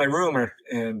 showed up in my room,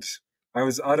 and I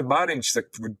was out of body, and she's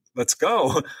like, "Let's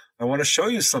go. I want to show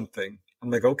you something."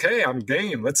 I'm like, "Okay, I'm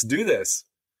game. Let's do this."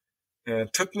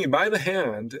 And took me by the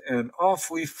hand, and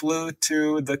off we flew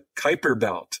to the Kuiper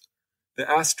belt, the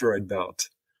asteroid belt.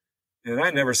 And I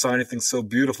never saw anything so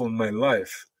beautiful in my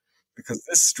life, because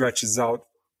this stretches out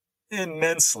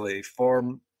immensely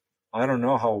for, I don't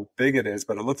know how big it is,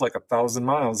 but it looked like 1,000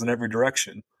 miles in every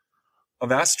direction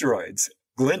of asteroids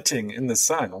glinting in the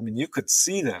sun. I mean, you could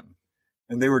see them,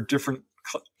 and they were different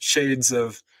shades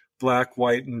of black,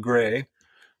 white, and gray.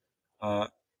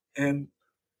 And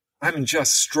I'm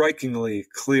just strikingly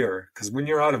clear, because when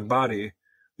you're out of body,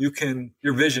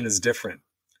 your vision is different.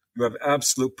 You have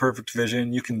absolute perfect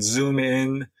vision. You can zoom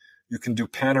in. You can do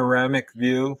panoramic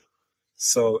view.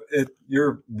 So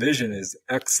your vision is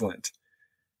excellent.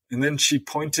 And then she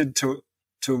pointed to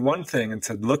one thing and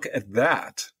said, "Look at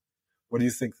that. What do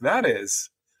you think that is?"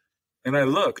 And I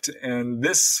looked, and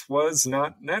this was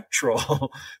not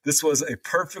natural. This was a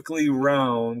perfectly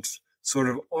round, sort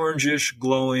of orangish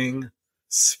glowing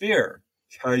sphere,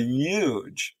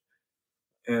 huge.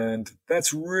 And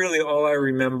that's really all I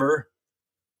remember.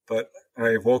 But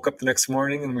I woke up the next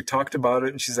morning and we talked about it,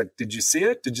 and she's like, "Did you see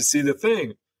it? Did you see the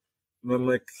thing?" And I'm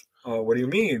like, "What do you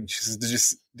mean?" She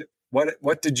says,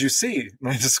 what did you see?" And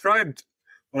I described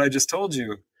what I just told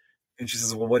you. And she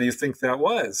says, "Well, what do you think that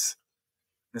was?"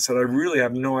 And I said, "I really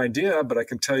have no idea, but I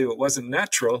can tell you it wasn't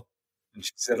natural. And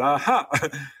she said, aha,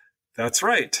 that's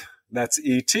right. That's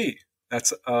ET.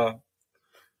 That's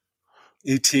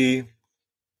ET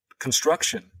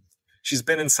construction. She's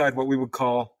been inside what we would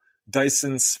call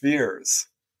Dyson spheres,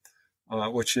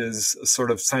 which is a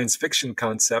sort of science fiction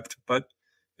concept, but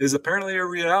is apparently a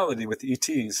reality with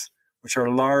ETs, which are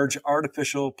large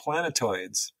artificial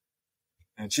planetoids.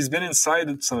 And she's been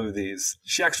inside some of these.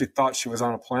 She actually thought she was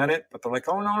on a planet, but they're like,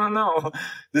 oh, no.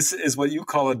 This is what you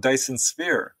call a Dyson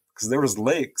sphere, because there was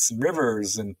lakes and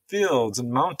rivers and fields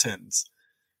and mountains.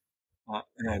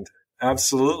 And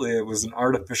absolutely, it was an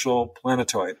artificial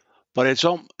planetoid. But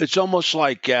it's almost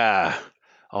like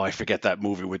I forget that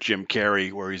movie with Jim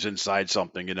Carrey where he's inside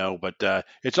something, But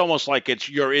it's almost like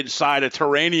you're inside a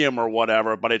terranium or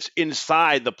whatever, but it's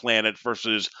inside the planet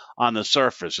versus on the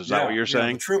surface. Is that what you're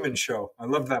saying? The Truman Show. I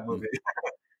love that movie.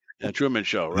 The Truman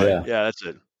Show, right? Yeah, that's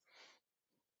it.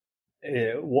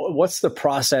 What's the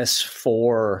process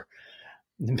for?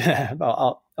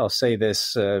 I'll say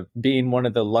this: being one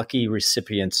of the lucky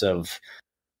recipients of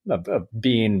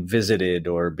being visited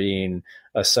or being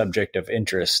a subject of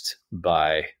interest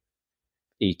by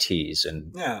ETs.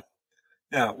 And yeah.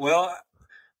 Well,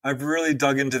 I've really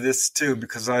dug into this too,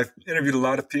 because I've interviewed a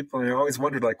lot of people and I always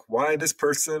wondered, like, why this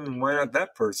person and why not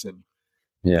that person?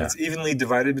 Yeah. It's evenly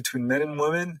divided between men and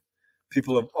women,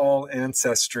 people of all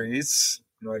ancestries.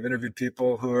 I've interviewed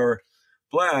people who are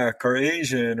Black or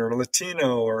Asian or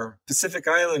Latino or Pacific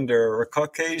Islander or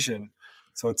Caucasian.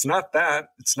 So it's not that.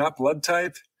 It's not blood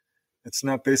type. It's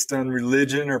not based on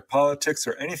religion or politics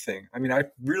or anything. I mean, I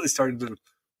really started to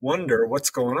wonder what's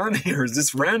going on here. Is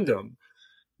this random?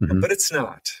 Mm-hmm. But it's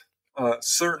not.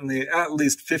 Certainly, at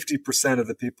least 50% of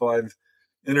the people I've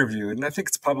interviewed, and I think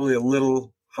it's probably a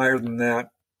little higher than that,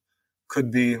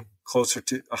 could be closer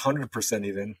to 100%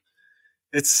 even.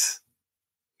 It's,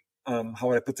 how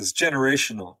would I put this,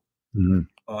 generational.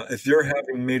 Mm-hmm. If you're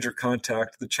having major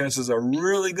contact, the chances are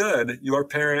really good your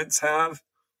parents have,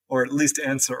 or at least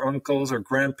aunts or uncles or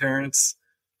grandparents,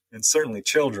 and certainly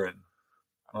children.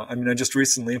 I just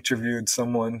recently interviewed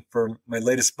someone for my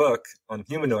latest book on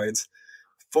humanoids.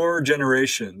 4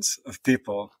 generations of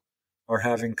people are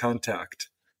having contact.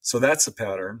 So that's a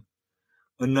pattern.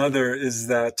 Another is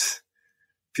that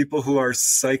people who are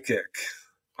psychic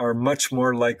are much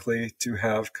more likely to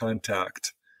have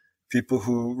contact. People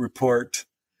who report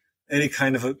any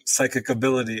kind of a psychic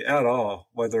ability at all,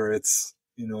 whether it's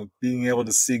being able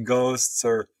to see ghosts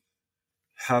or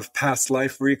have past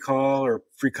life recall or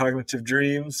precognitive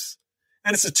dreams.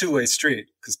 And it's a two-way street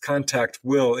because contact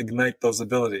will ignite those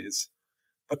abilities.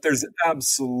 But there's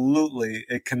absolutely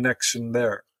a connection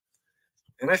there.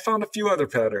 And I found a few other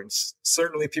patterns.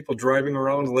 Certainly people driving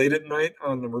around late at night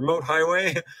on the remote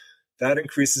highway, that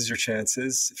increases your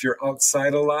chances. If you're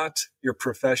outside a lot, your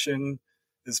profession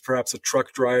is perhaps a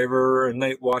truck driver, a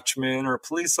night watchman, or a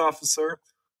police officer,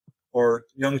 or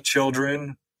young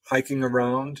children hiking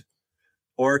around,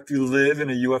 or if you live in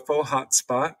a UFO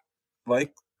hotspot,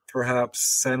 like perhaps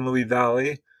San Luis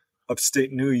Valley,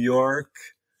 upstate New York,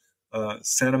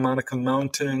 Santa Monica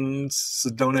Mountains,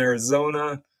 Sedona,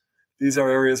 Arizona. These are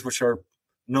areas which are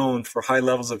known for high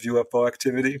levels of UFO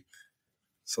activity.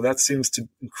 So that seems to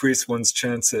increase one's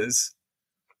chances.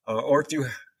 Or if you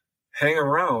hang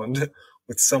around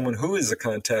with someone who is a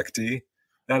contactee,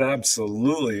 that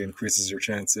absolutely increases your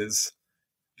chances.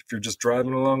 If you're just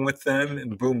driving along with them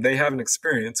and boom, they have an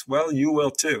experience, well, you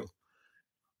will too.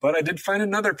 But I did find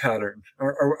another pattern,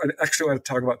 or I actually want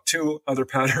to talk about 2 other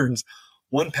patterns.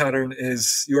 One pattern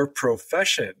is your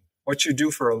profession, what you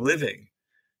do for a living.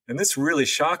 And this really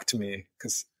shocked me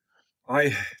because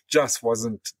I just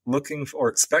wasn't looking for or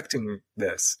expecting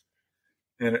this.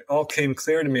 And it all came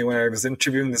clear to me when I was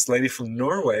interviewing this lady from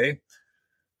Norway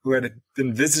who had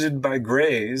been visited by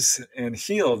Greys and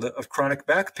healed of chronic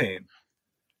back pain.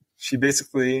 She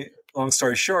basically, long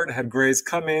story short, had Greys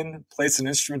come in, place an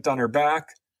instrument on her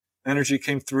back, energy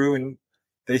came through, and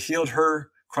they healed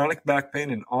her chronic back pain,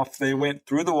 and off they went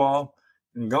through the wall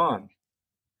and gone.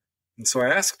 And so I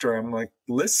asked her, I'm like,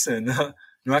 listen,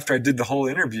 after I did the whole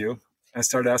interview, I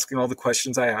started asking all the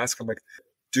questions I ask. I'm like,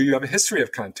 do you have a history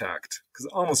of contact? Because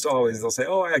almost always they'll say,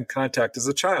 oh, I had contact as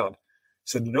a child. I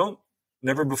said, nope,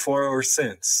 never before or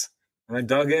since. And I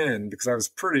dug in because I was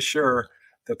pretty sure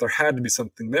that there had to be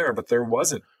something there, but there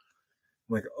wasn't.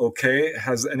 I'm like, okay,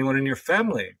 has anyone in your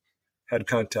family had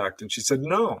contact? And she said,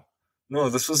 no,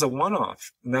 this was a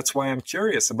one-off. And that's why I'm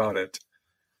curious about it.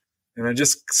 And I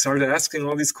just started asking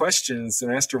all these questions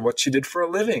and asked her what she did for a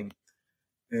living.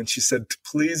 And she said,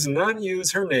 please not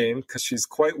use her name because she's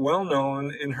quite well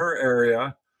known in her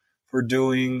area for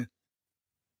doing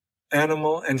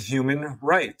animal and human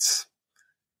rights.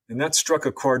 And that struck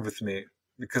a chord with me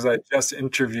because I just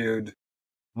interviewed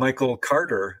Michael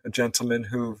Carter, a gentleman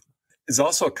who is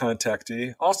also a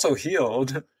contactee, also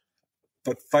healed,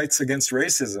 but fights against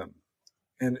racism.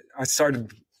 And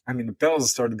the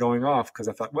bells started going off because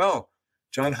I thought, well,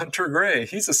 John Hunter Gray,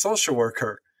 he's a social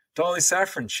worker. Dolly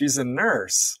Saffron, she's a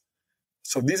nurse.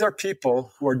 So these are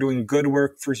people who are doing good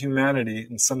work for humanity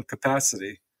in some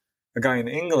capacity. A guy in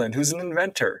England who's an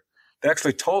inventor. They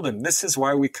actually told him, this is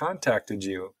why we contacted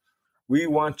you. We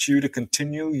want you to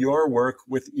continue your work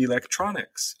with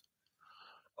electronics.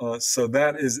 So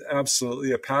that is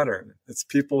absolutely a pattern. It's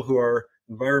people who are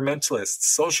environmentalists,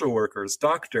 social workers,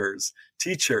 doctors,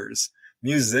 teachers,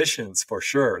 musicians for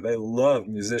sure. They love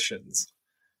musicians.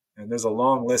 And there's a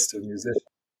long list of musicians.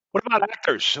 What about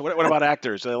actors? What about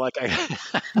actors? They like.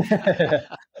 Yeah,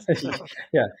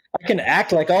 I can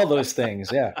act like all those things.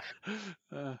 Yeah.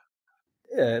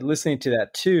 Listening to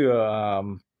that too,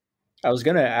 I was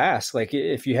going to ask, like,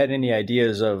 if you had any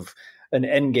ideas of an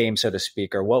end game, so to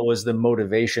speak, or what was the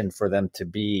motivation for them to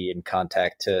be in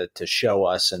contact to show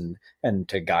us and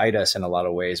to guide us in a lot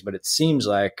of ways. But it seems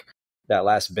like that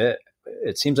last bit,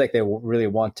 it seems like they really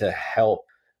want to help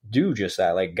do just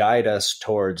that, like guide us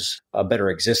towards a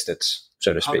better existence,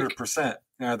 so to speak. 100%.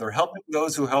 Yeah, they're helping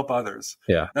those who help others.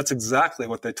 Yeah. That's exactly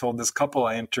what they told this couple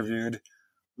I interviewed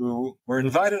who were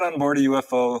invited on board a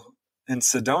UFO in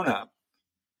Sedona.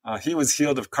 He was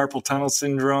healed of carpal tunnel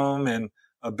syndrome and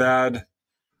a bad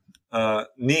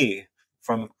knee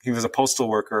he was a postal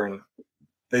worker and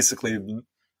basically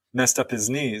messed up his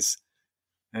knees.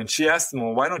 And she asked them,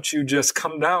 well, why don't you just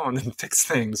come down and fix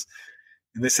things?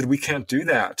 And they said, we can't do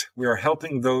that. We are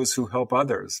helping those who help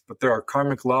others, but there are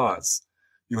karmic laws.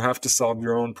 You have to solve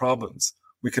your own problems.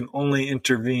 We can only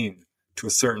intervene to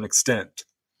a certain extent.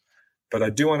 But I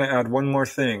do want to add one more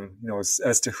thing,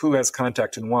 as to who has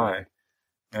contact and why,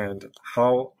 and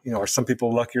how, are some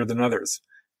people luckier than others?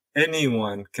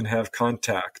 Anyone can have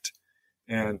contact.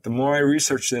 And the more I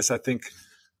research this, I think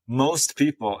most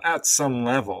people at some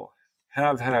level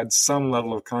have had some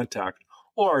level of contact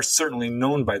or are certainly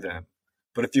known by them.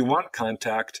 But if you want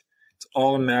contact, it's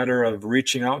all a matter of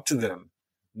reaching out to them,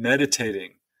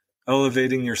 meditating,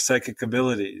 elevating your psychic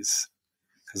abilities,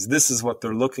 because this is what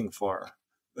they're looking for.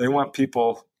 They want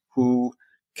people who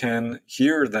can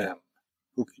hear them,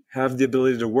 who have the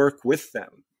ability to work with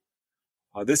them.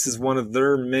 This is one of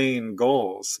their main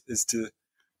goals, is to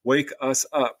wake us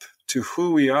up to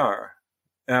who we are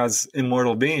as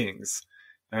immortal beings,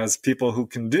 as people who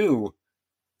can do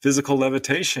physical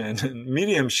levitation and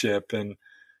mediumship and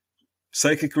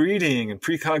psychic reading and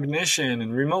precognition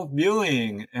and remote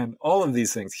viewing and all of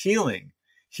these things.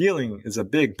 Healing is a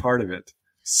big part of it.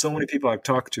 So many people I've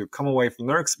talked to come away from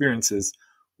their experiences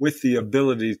with the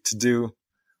ability to do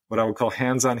what I would call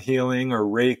hands-on healing or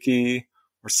Reiki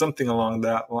or something along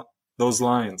those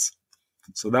lines.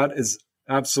 So that is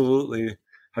absolutely,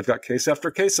 I've got case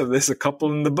after case of this, a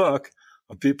couple in the book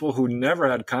of people who never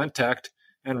had contact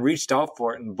and reached out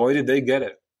for it, and boy, did they get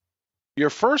it. Your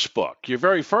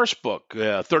very first book,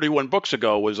 31 books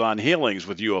ago, was on healings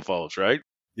with UFOs, right?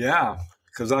 Yeah,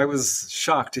 because I was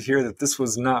shocked to hear that this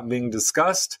was not being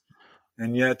discussed,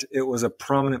 and yet it was a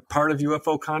prominent part of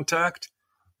UFO contact.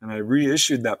 And I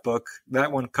reissued that book.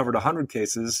 That one covered 100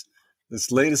 cases.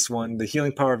 This latest one, The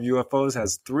Healing Power of UFOs,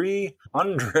 has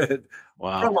 300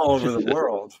 from all over the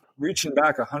world, reaching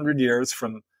back 100 years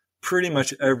from pretty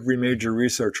much every major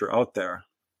researcher out there.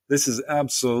 This is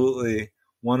absolutely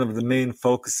one of the main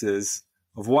focuses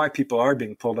of why people are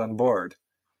being pulled on board.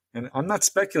 And I'm not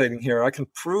speculating here. I can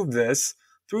prove this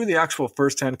through the actual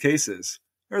first-hand cases.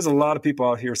 There's a lot of people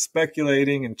out here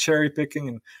speculating and cherry-picking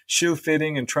and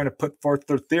shoe-fitting and trying to put forth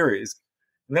their theories.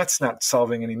 And that's not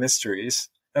solving any mysteries.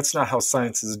 That's not how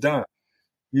science is done.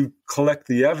 You collect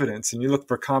the evidence and you look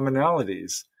for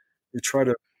commonalities. You try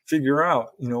to figure out,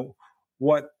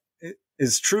 what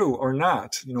is true or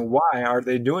not. Why are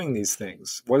they doing these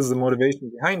things? What is the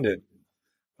motivation behind it?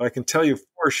 But I can tell you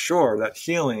for sure that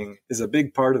healing is a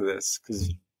big part of this,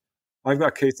 because I've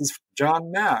got cases from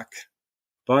John Mack,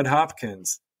 Bud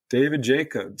Hopkins, David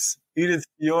Jacobs, Edith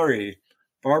Fiore,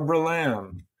 Barbara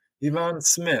Lamb, Yvonne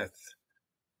Smith,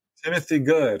 Timothy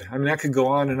Good. I could go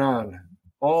on and on.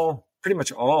 Pretty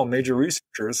much all major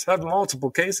researchers have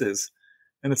multiple cases,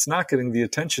 and it's not getting the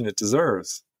attention it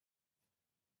deserves.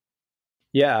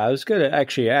 Yeah, I was going to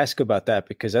actually ask about that,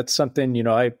 because that's something,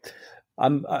 I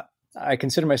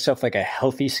consider myself like a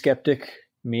healthy skeptic,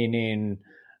 meaning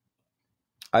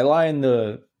I lie in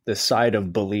the side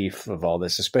of belief of all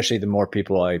this, especially the more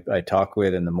people I talk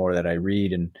with and the more that I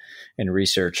read and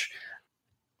research.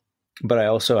 But I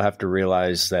also have to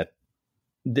realize that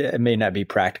it may not be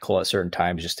practical at certain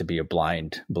times just to be a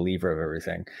blind believer of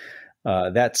everything.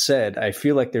 That said, I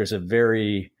feel like there's a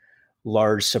very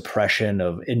large suppression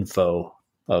of info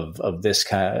of this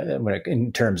kind of,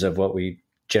 in terms of what we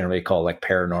generally call like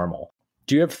paranormal.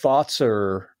 Do you have thoughts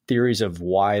or theories of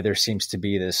why there seems to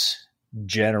be this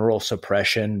general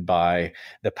suppression by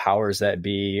the powers that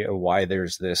be, or why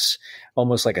there's this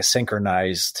almost like a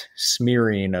synchronized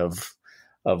smearing of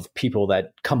people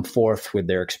that come forth with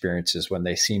their experiences when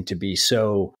they seem to be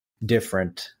so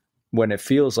different, when it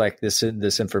feels like this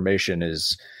information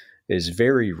is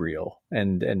very real?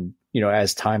 And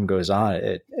as time goes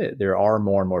on, there are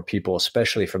more and more people,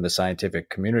 especially from the scientific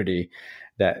community,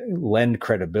 that lend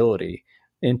credibility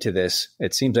into this.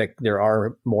 It seems like there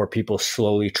are more people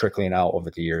slowly trickling out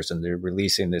over the years, and they're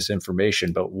releasing this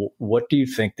information. But what do you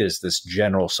think is this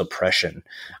general suppression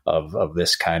of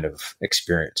this kind of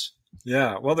experience?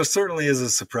 Yeah, well, there certainly is a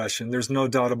suppression. There's no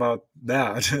doubt about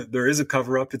that. There is a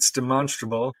cover-up. It's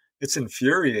demonstrable. It's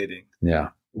infuriating. Yeah.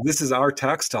 This is our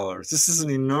tax dollars. This is an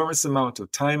enormous amount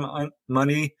of time,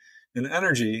 money, and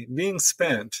energy being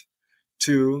spent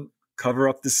to cover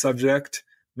up the subject,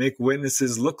 make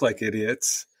witnesses look like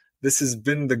idiots. This has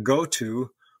been the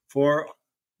go-to for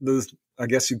I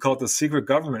guess you'd call it the secret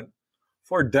government,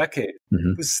 for decades,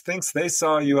 who thinks they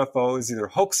saw a UFO as either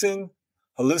hoaxing,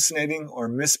 hallucinating, or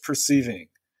misperceiving.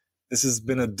 This has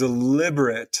been a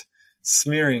deliberate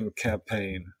smearing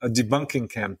campaign, a debunking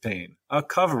campaign, a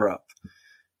cover-up.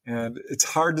 And it's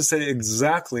hard to say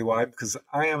exactly why, because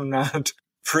I am not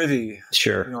privy.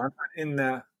 Sure. I'm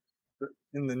not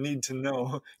in the need to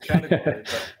know category,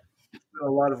 but a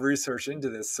lot of research into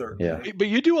this, certainly. Yeah. But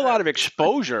you do a lot of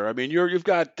exposure. I mean, you've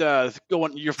got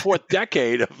going your fourth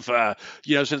decade of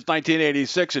since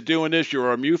 1986 of doing this.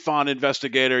 You're a MUFON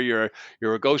investigator. You're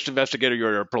a ghost investigator.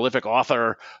 You're a prolific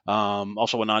author,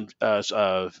 also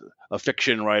a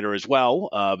fiction writer as well.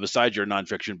 Besides your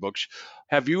nonfiction books,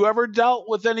 have you ever dealt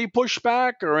with any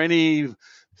pushback or any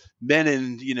men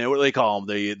in, what do they call them?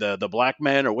 The black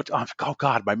men, or what? Oh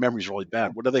God, my memory's really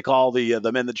bad. What do they call the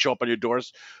men that show up on your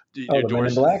doors? The men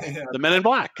in black? The men in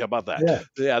black. How about that?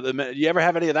 Yeah. You ever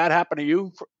have any of that happen to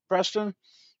you, Preston?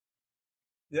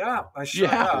 Yeah, I sure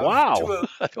have. have. Wow.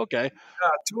 Okay. Yeah,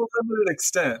 to a limited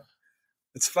extent.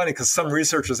 It's funny because some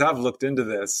researchers have looked into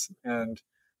this and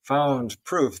found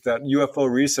proof that UFO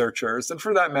researchers, and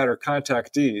for that matter,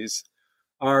 contactees,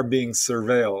 are being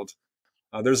surveilled.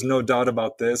 There's no doubt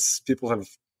about this. People have,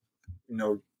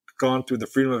 gone through the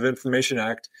Freedom of Information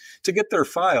Act to get their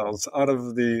files out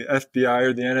of the FBI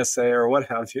or the NSA or what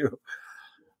have you.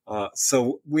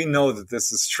 So we know that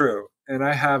this is true. And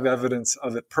I have evidence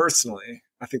of it personally.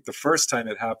 I think the first time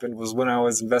it happened was when I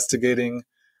was investigating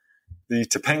the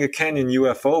Topanga Canyon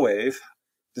UFO wave.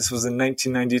 This was in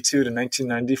 1992 to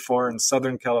 1994 in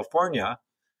Southern California.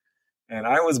 And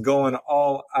I was going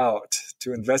all out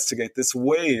to investigate this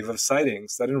wave of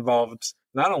sightings that involved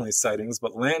not only sightings,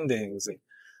 but landings and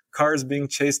cars being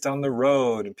chased down the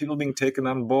road and people being taken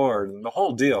on board and the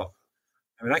whole deal.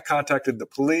 I mean, I contacted the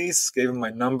police, gave them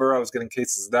my number. I was getting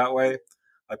cases that way.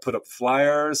 I put up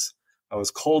flyers. I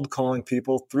was cold calling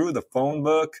people through the phone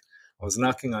book. I was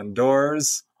knocking on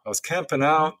doors. I was camping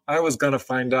out. I was going to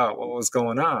find out what was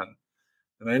going on.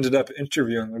 And I ended up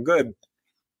interviewing a good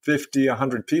 50,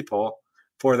 100 people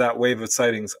for that wave of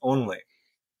sightings only.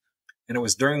 And it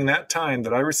was during that time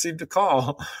that I received a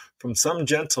call from some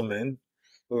gentleman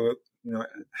who,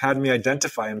 had me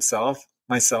identify myself.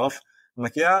 I'm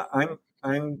like, yeah,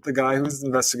 I'm the guy who's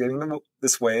investigating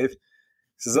this wave. He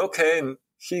says, okay. And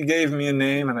he gave me a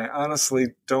name, and I honestly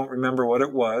don't remember what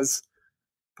it was,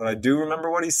 but I do remember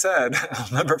what he said.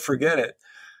 I'll never forget it.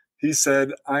 He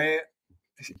said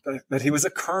that he was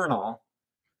a colonel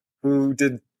who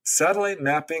did satellite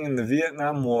mapping in the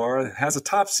Vietnam War, has a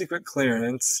top secret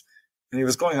clearance, and he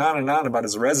was going on and on about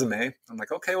his resume. I'm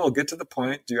like, okay, well, get to the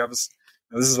point. Do you have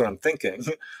this is what I'm thinking,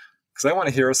 because I want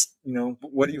to hear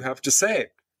what do you have to say?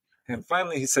 And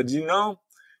finally he said, you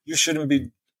shouldn't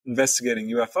be investigating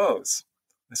UFOs.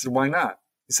 I said, why not?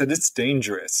 He said, it's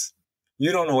dangerous.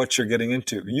 You don't know what you're getting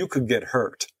into. You could get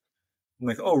hurt. I'm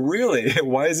like, oh, really?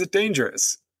 Why is it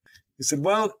dangerous? He said,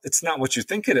 well, it's not what you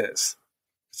think it is.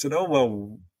 I said, oh,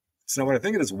 well, it's not what I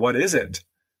think it is. What is it?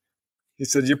 He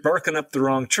said, you're barking up the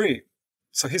wrong tree.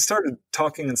 So he started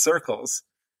talking in circles.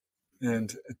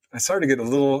 And I started to get a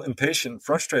little impatient,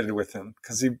 frustrated with him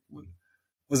because he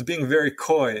was being very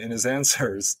coy in his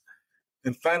answers.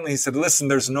 And finally he said, listen,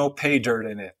 there's no pay dirt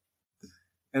in it.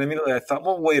 And immediately I thought,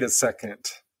 well, wait a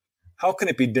second. How can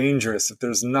it be dangerous if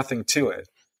there's nothing to it?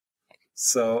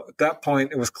 So at that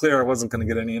point, it was clear I wasn't going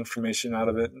to get any information out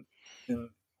of it,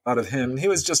 out of him. He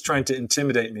was just trying to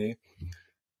intimidate me.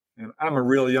 And I'm a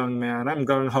real young man. I'm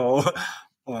gung-ho.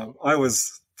 I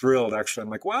was thrilled, actually. I'm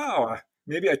like, wow,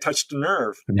 maybe I touched a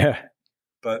nerve. Yeah.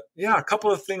 But yeah, a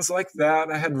couple of things like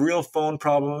that. I had real phone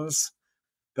problems.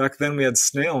 Back then we had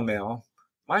snail mail.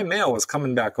 My mail was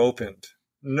coming back opened.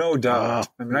 No doubt.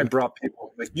 I mean, I brought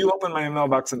people, like, you open my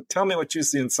mailbox and tell me what you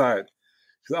see inside.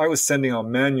 Because I was sending out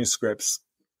manuscripts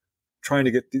trying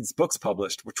to get these books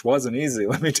published, which wasn't easy,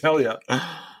 let me tell you.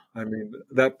 I mean,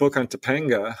 that book on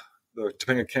Topanga, the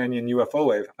Topanga Canyon UFO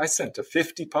wave, I sent to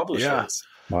 50 publishers.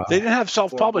 Yeah. Wow. They didn't have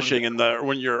self-publishing in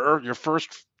when your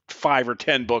first 5 or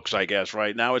 10 books, I guess,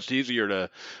 right? Now it's easier to,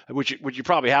 which you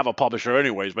probably have a publisher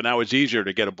anyways, but now it's easier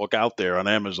to get a book out there on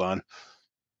Amazon.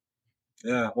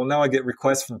 Yeah, well, now I get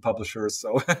requests from publishers,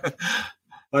 so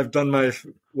I've done my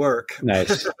work.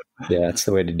 Nice. Yeah, that's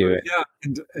the way to do it.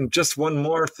 Yeah, and just one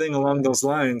more thing along those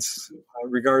lines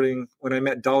regarding when I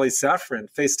met Dolly Safran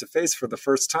face-to-face for the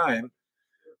first time.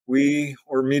 We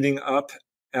were meeting up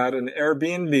at an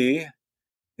Airbnb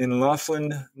in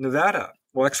Laughlin, Nevada.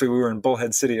 Well, actually, we were in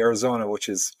Bullhead City, Arizona, which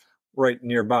is right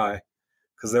nearby,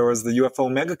 because there was the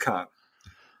UFO MegaCon.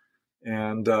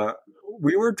 And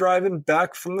we were driving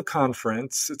back from the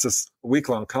conference, it's a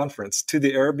week-long conference, to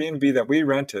the Airbnb that we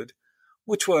rented,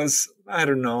 which was, I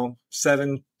don't know,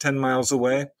 7-10 miles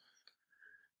away.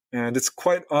 And it's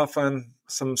quite off on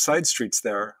some side streets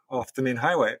there, off the main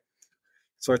highway.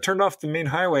 So I turned off the main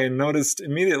highway and noticed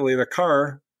immediately the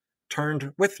car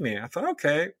turned with me. I thought,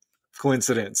 okay,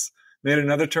 coincidence. Made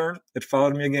another turn, it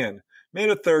followed me again. Made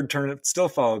a third turn, it still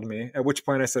followed me, at which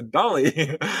point I said,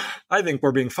 Dolly, I think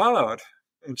we're being followed.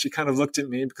 And she kind of looked at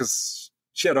me because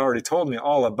she had already told me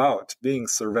all about being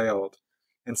surveilled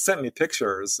and sent me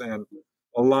pictures and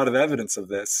a lot of evidence of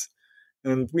this.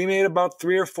 And we made about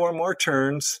 3 or 4 more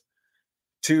turns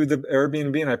to the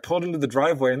Airbnb, and I pulled into the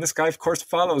driveway, and this guy, of course,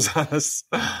 follows us.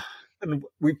 And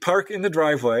we park in the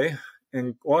driveway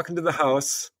and walk into the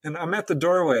house, and I'm at the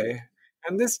doorway,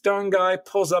 and this darn guy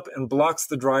pulls up and blocks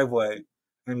the driveway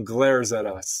and glares at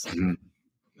us. Mm-hmm.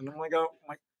 And I'm like, oh,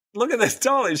 look at this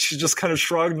Dolly. She just kind of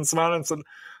shrugged and smiled and said,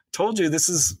 told you this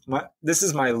is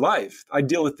my life. I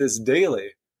deal with this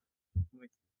daily. I'm like,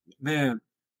 man,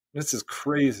 this is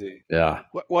crazy. Yeah.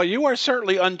 Well, you are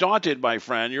certainly undaunted, my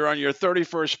friend. You're on your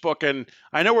 31st book, and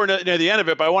I know we're near the end of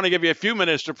it, but I want to give you a few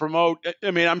minutes to promote. I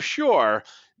mean, I'm sure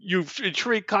you've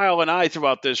intrigued Kyle and I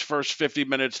throughout this first 50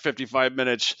 minutes, 55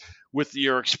 minutes with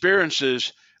your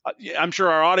experiences. I'm sure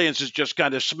our audience is just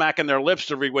kind of smacking their lips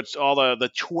to read what's all the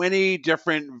 20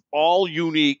 different, all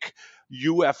unique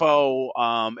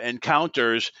UFO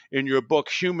encounters in your book,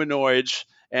 Humanoids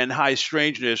and High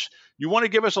Strangeness. You want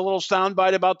to give us a little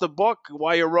soundbite about the book,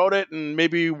 why you wrote it, and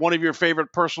maybe one of your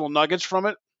favorite personal nuggets from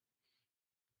it?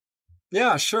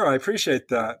 Yeah, sure. I appreciate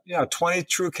that. Yeah, 20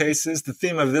 true cases. The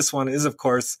theme of this one is, of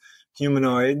course,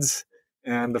 humanoids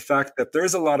and the fact that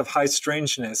there's a lot of high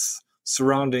strangeness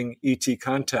surrounding ET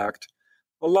contact,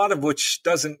 a lot of which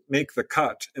doesn't make the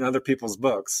cut in other people's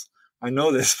books. I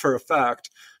know this for a fact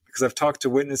because I've talked to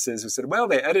witnesses who said, well,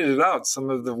 they edited out some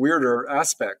of the weirder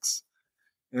aspects.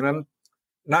 And I'm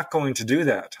not going to do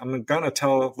that. I'm going to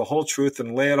tell the whole truth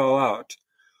and lay it all out.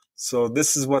 So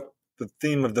this is what the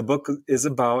theme of the book is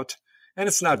about. And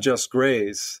it's not just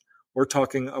grays. We're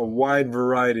talking a wide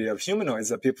variety of humanoids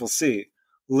that people see.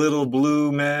 Little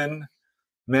blue men,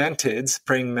 mantids,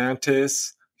 praying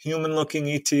mantis, human-looking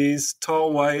ETs,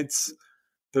 tall whites.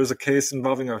 There's a case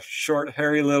involving a short,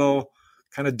 hairy little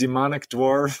kind of demonic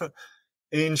dwarf.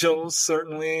 Angels,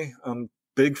 certainly.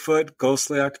 Bigfoot,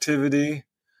 ghostly activity.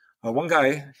 One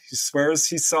guy, he swears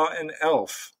he saw an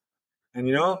elf.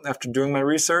 And, after doing my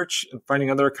research and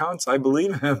finding other accounts, I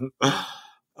believe him.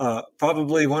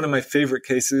 Probably one of my favorite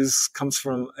cases comes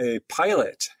from a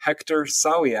pilot, Hector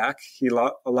Sawiak. He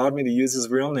allowed me to use his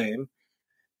real name.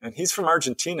 And he's from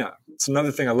Argentina. It's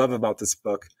another thing I love about this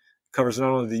book. It covers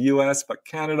not only the U.S., but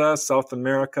Canada, South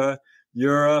America,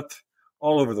 Europe,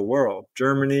 all over the world.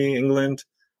 Germany, England,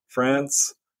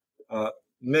 France,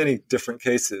 many different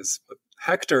cases. But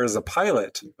Hector is a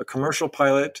pilot, a commercial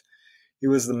pilot. He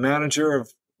was the manager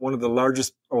of one of the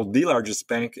largest, or the largest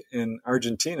bank in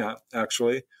Argentina,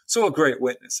 actually. So a great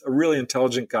witness, a really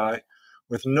intelligent guy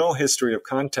with no history of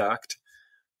contact,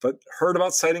 but heard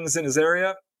about sightings in his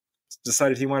area,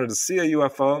 decided he wanted to see a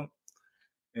UFO,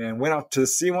 and went out to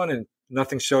see one, and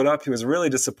nothing showed up. He was really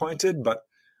disappointed, but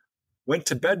went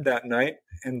to bed that night,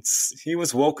 and he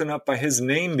was woken up by his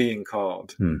name being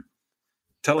called.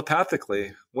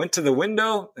 Telepathically. Went to the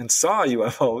window and saw a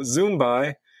UFO zoom by,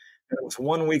 and it was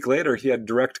 1 week later he had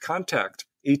direct contact.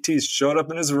 ETs showed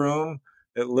up in his room,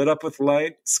 it lit up with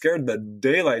light, scared the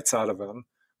daylights out of him,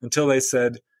 until they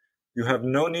said, You have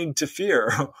no need to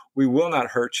fear. We will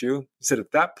not hurt you. He said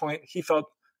at that point, he felt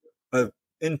an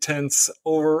intense,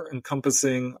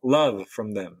 over-encompassing love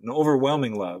from them, an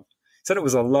overwhelming love. He said it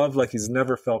was a love like he's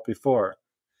never felt before.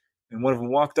 And one of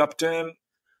them walked up to him,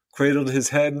 cradled his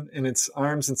head in its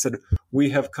arms and said,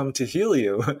 "We have come to heal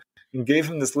you," and gave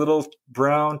him this little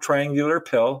brown triangular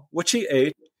pill, which he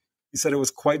ate. He said it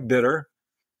was quite bitter.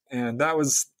 And that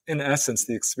was, in essence,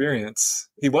 the experience.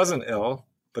 He wasn't ill,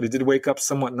 but he did wake up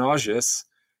somewhat nauseous.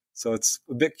 So it's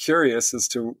a bit curious as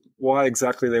to why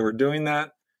exactly they were doing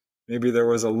that. Maybe there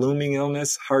was a looming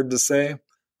illness, hard to say,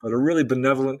 but a really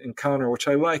benevolent encounter, which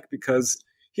I like because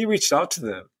he reached out to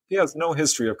them. He has no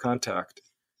history of contact.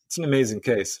 It's an amazing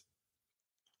case.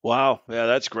 Wow, yeah,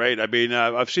 that's great. I mean,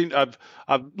 I've listened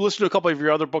to a couple of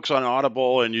your other books on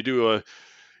Audible, and you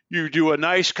do a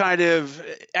nice kind of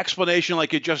explanation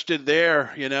like you just did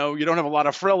there. You know, you don't have a lot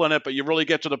of frill in it, but you really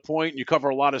get to the point and you cover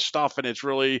a lot of stuff, and it's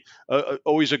really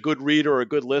always a good read or a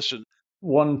good listen.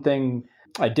 One thing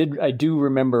I do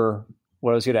remember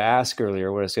what I was going to ask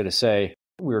earlier, what I was going to say.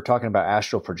 We were talking about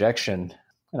astral projection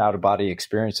and out-of-body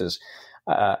experiences.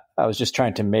 I was just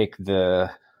trying to make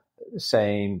the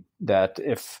saying that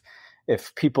if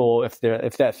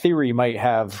that theory might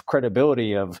have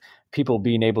credibility of people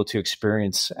being able to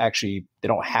experience, actually, they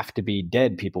don't have to be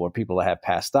dead people or people that have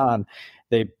passed on.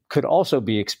 They could also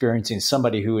be experiencing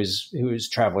somebody who is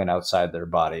traveling outside their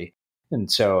body. And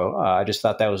so I just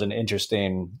thought that was an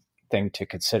interesting thing to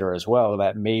consider as well,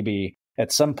 that maybe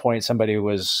at some point somebody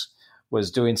was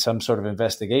doing some sort of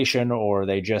investigation, or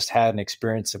they just had an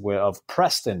experience of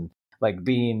Preston, like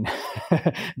being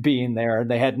there,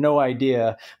 and they had no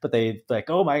idea, but they like,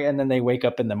 oh my, and then they wake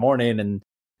up in the morning and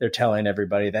they're telling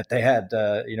everybody that they had,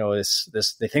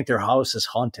 this, they think their house is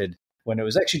haunted when it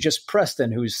was actually just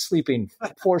Preston who's sleeping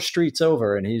 4 streets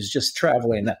over and he's just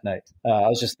traveling that night. I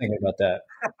was just thinking about that.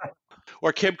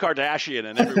 Or Kim Kardashian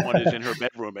and everyone is in her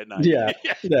bedroom at night. Yeah,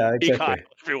 exactly.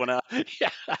 Everyone out. Yeah,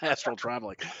 astral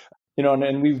traveling. You know,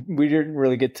 and we didn't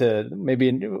really get to,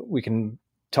 maybe we can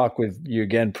talk with you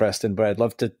again, Preston, but I'd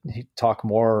love to talk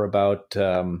more about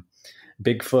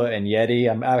Bigfoot and Yeti.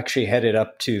 I'm actually headed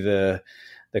up to the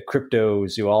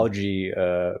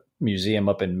cryptozoology museum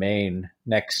up in Maine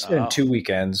in 2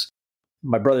 weekends.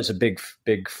 My brother's a big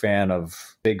fan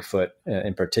of Bigfoot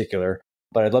in particular,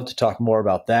 but I'd love to talk more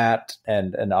about that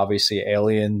and obviously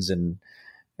aliens and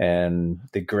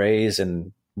the Greys.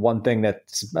 And one thing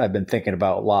that I've been thinking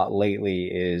about a lot lately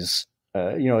is,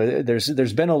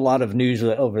 there's been a lot of news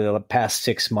over the past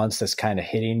 6 months that's kind of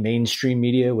hitting mainstream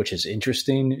media, which is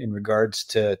interesting in regards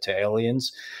to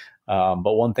aliens.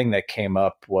 But one thing that came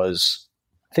up was,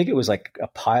 I think it was like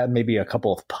maybe a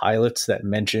couple of pilots that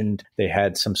mentioned they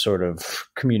had some sort of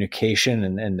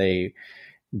communication, and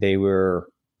they were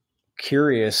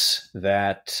curious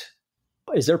that,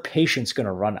 is their patience going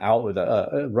to run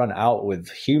out with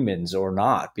humans or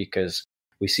not? Because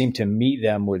we seem to meet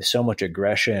them with so much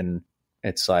aggression.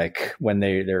 It's like when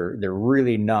they're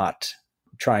really not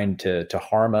trying to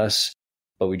harm us,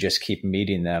 but we just keep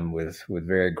meeting them with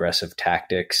very aggressive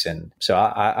tactics. And so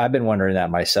I've been wondering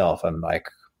that myself. I'm like,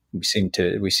 we seem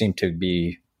to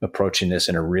be approaching this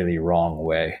in a really wrong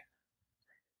way.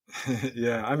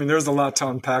 Yeah, I mean, there's a lot to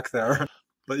unpack there.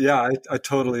 But yeah, I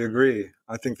totally agree.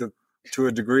 I think that to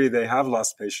a degree they have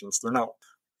lost patience. They're not,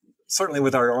 certainly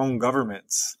with our own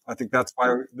governments. I think that's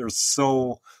why there's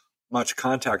so much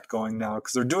contact going now,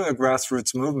 because they're doing a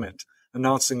grassroots movement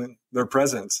announcing their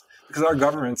presence, because our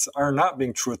governments are not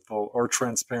being truthful or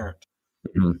transparent.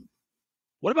 Mm-hmm.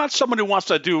 What about someone who wants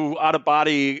to do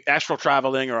out-of-body astral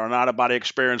traveling or an out-of-body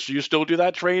experience? Do you still do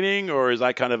that training, or is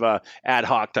that kind of a ad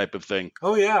hoc type of thing?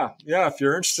 Oh, yeah. Yeah, if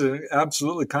you're interested,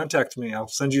 absolutely contact me. I'll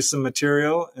send you some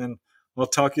material, and we'll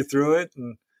talk you through it.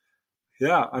 And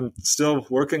yeah, I'm still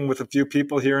working with a few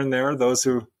people here and there. Those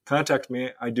who contact me,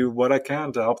 I do what I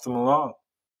can to help them along.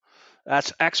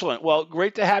 That's excellent. Well,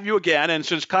 great to have you again. And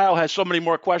since Kyle has so many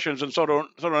more questions, and so do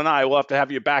I, we'll have to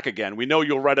have you back again. We know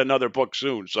you'll write another book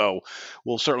soon, so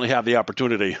we'll certainly have the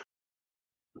opportunity.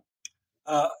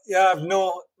 Yeah, I've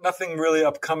nothing really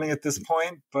upcoming at this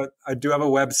point, but I do have a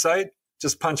website.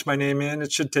 Just punch my name in.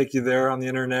 It should take you there on the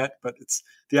internet, but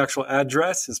the actual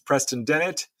address is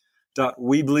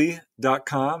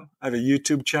PrestonDennett.weebly.com. I have a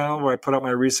YouTube channel where I put out my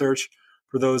research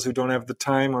for those who don't have the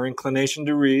time or inclination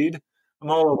to read. I'm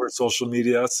all over social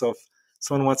media, so if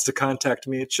someone wants to contact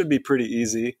me, it should be pretty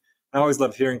easy. I always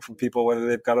love hearing from people, whether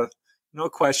they've got a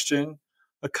question,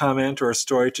 a comment, or a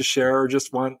story to share, or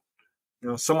just want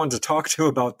someone to talk to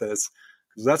about this.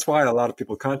 Because that's why a lot of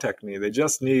people contact me. They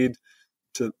just need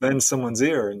to bend someone's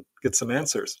ear and get some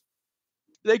answers.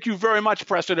 Thank you very much,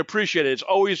 Preston. Appreciate it. It's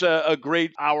always a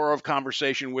great hour of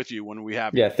conversation with you when we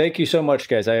have you. Yeah, thank you so much,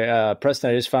 guys. Preston,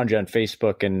 I just found you on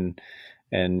Facebook and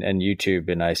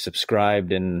YouTube, and I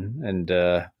subscribed and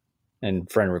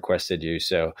friend requested you.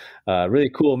 So really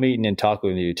cool meeting and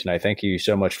talking with you tonight. Thank you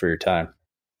so much for your time.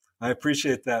 I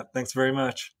appreciate that. Thanks very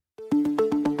much.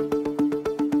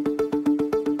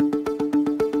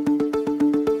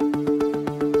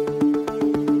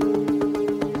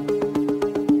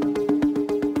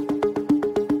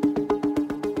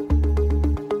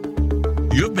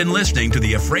 You've been listening to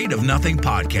the Afraid of Nothing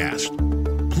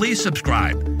podcast. Please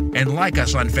subscribe and like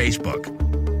us on Facebook.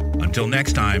 Until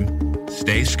next time,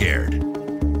 stay scared.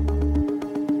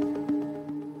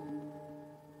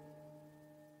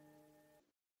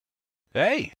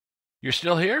 Hey, you're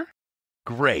still here?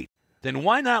 Great. Then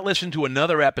why not listen to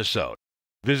another episode?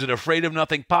 Visit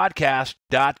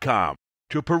afraidofnothingpodcast.com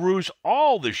to peruse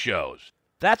all the shows.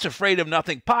 That's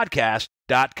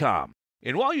afraidofnothingpodcast.com.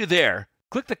 And while you're there,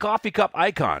 click the coffee cup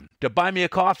icon to buy me a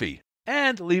coffee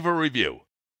and leave a review.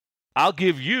 I'll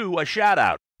give you a shout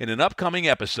out in an upcoming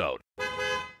episode,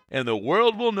 and the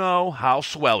world will know how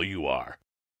swell you are.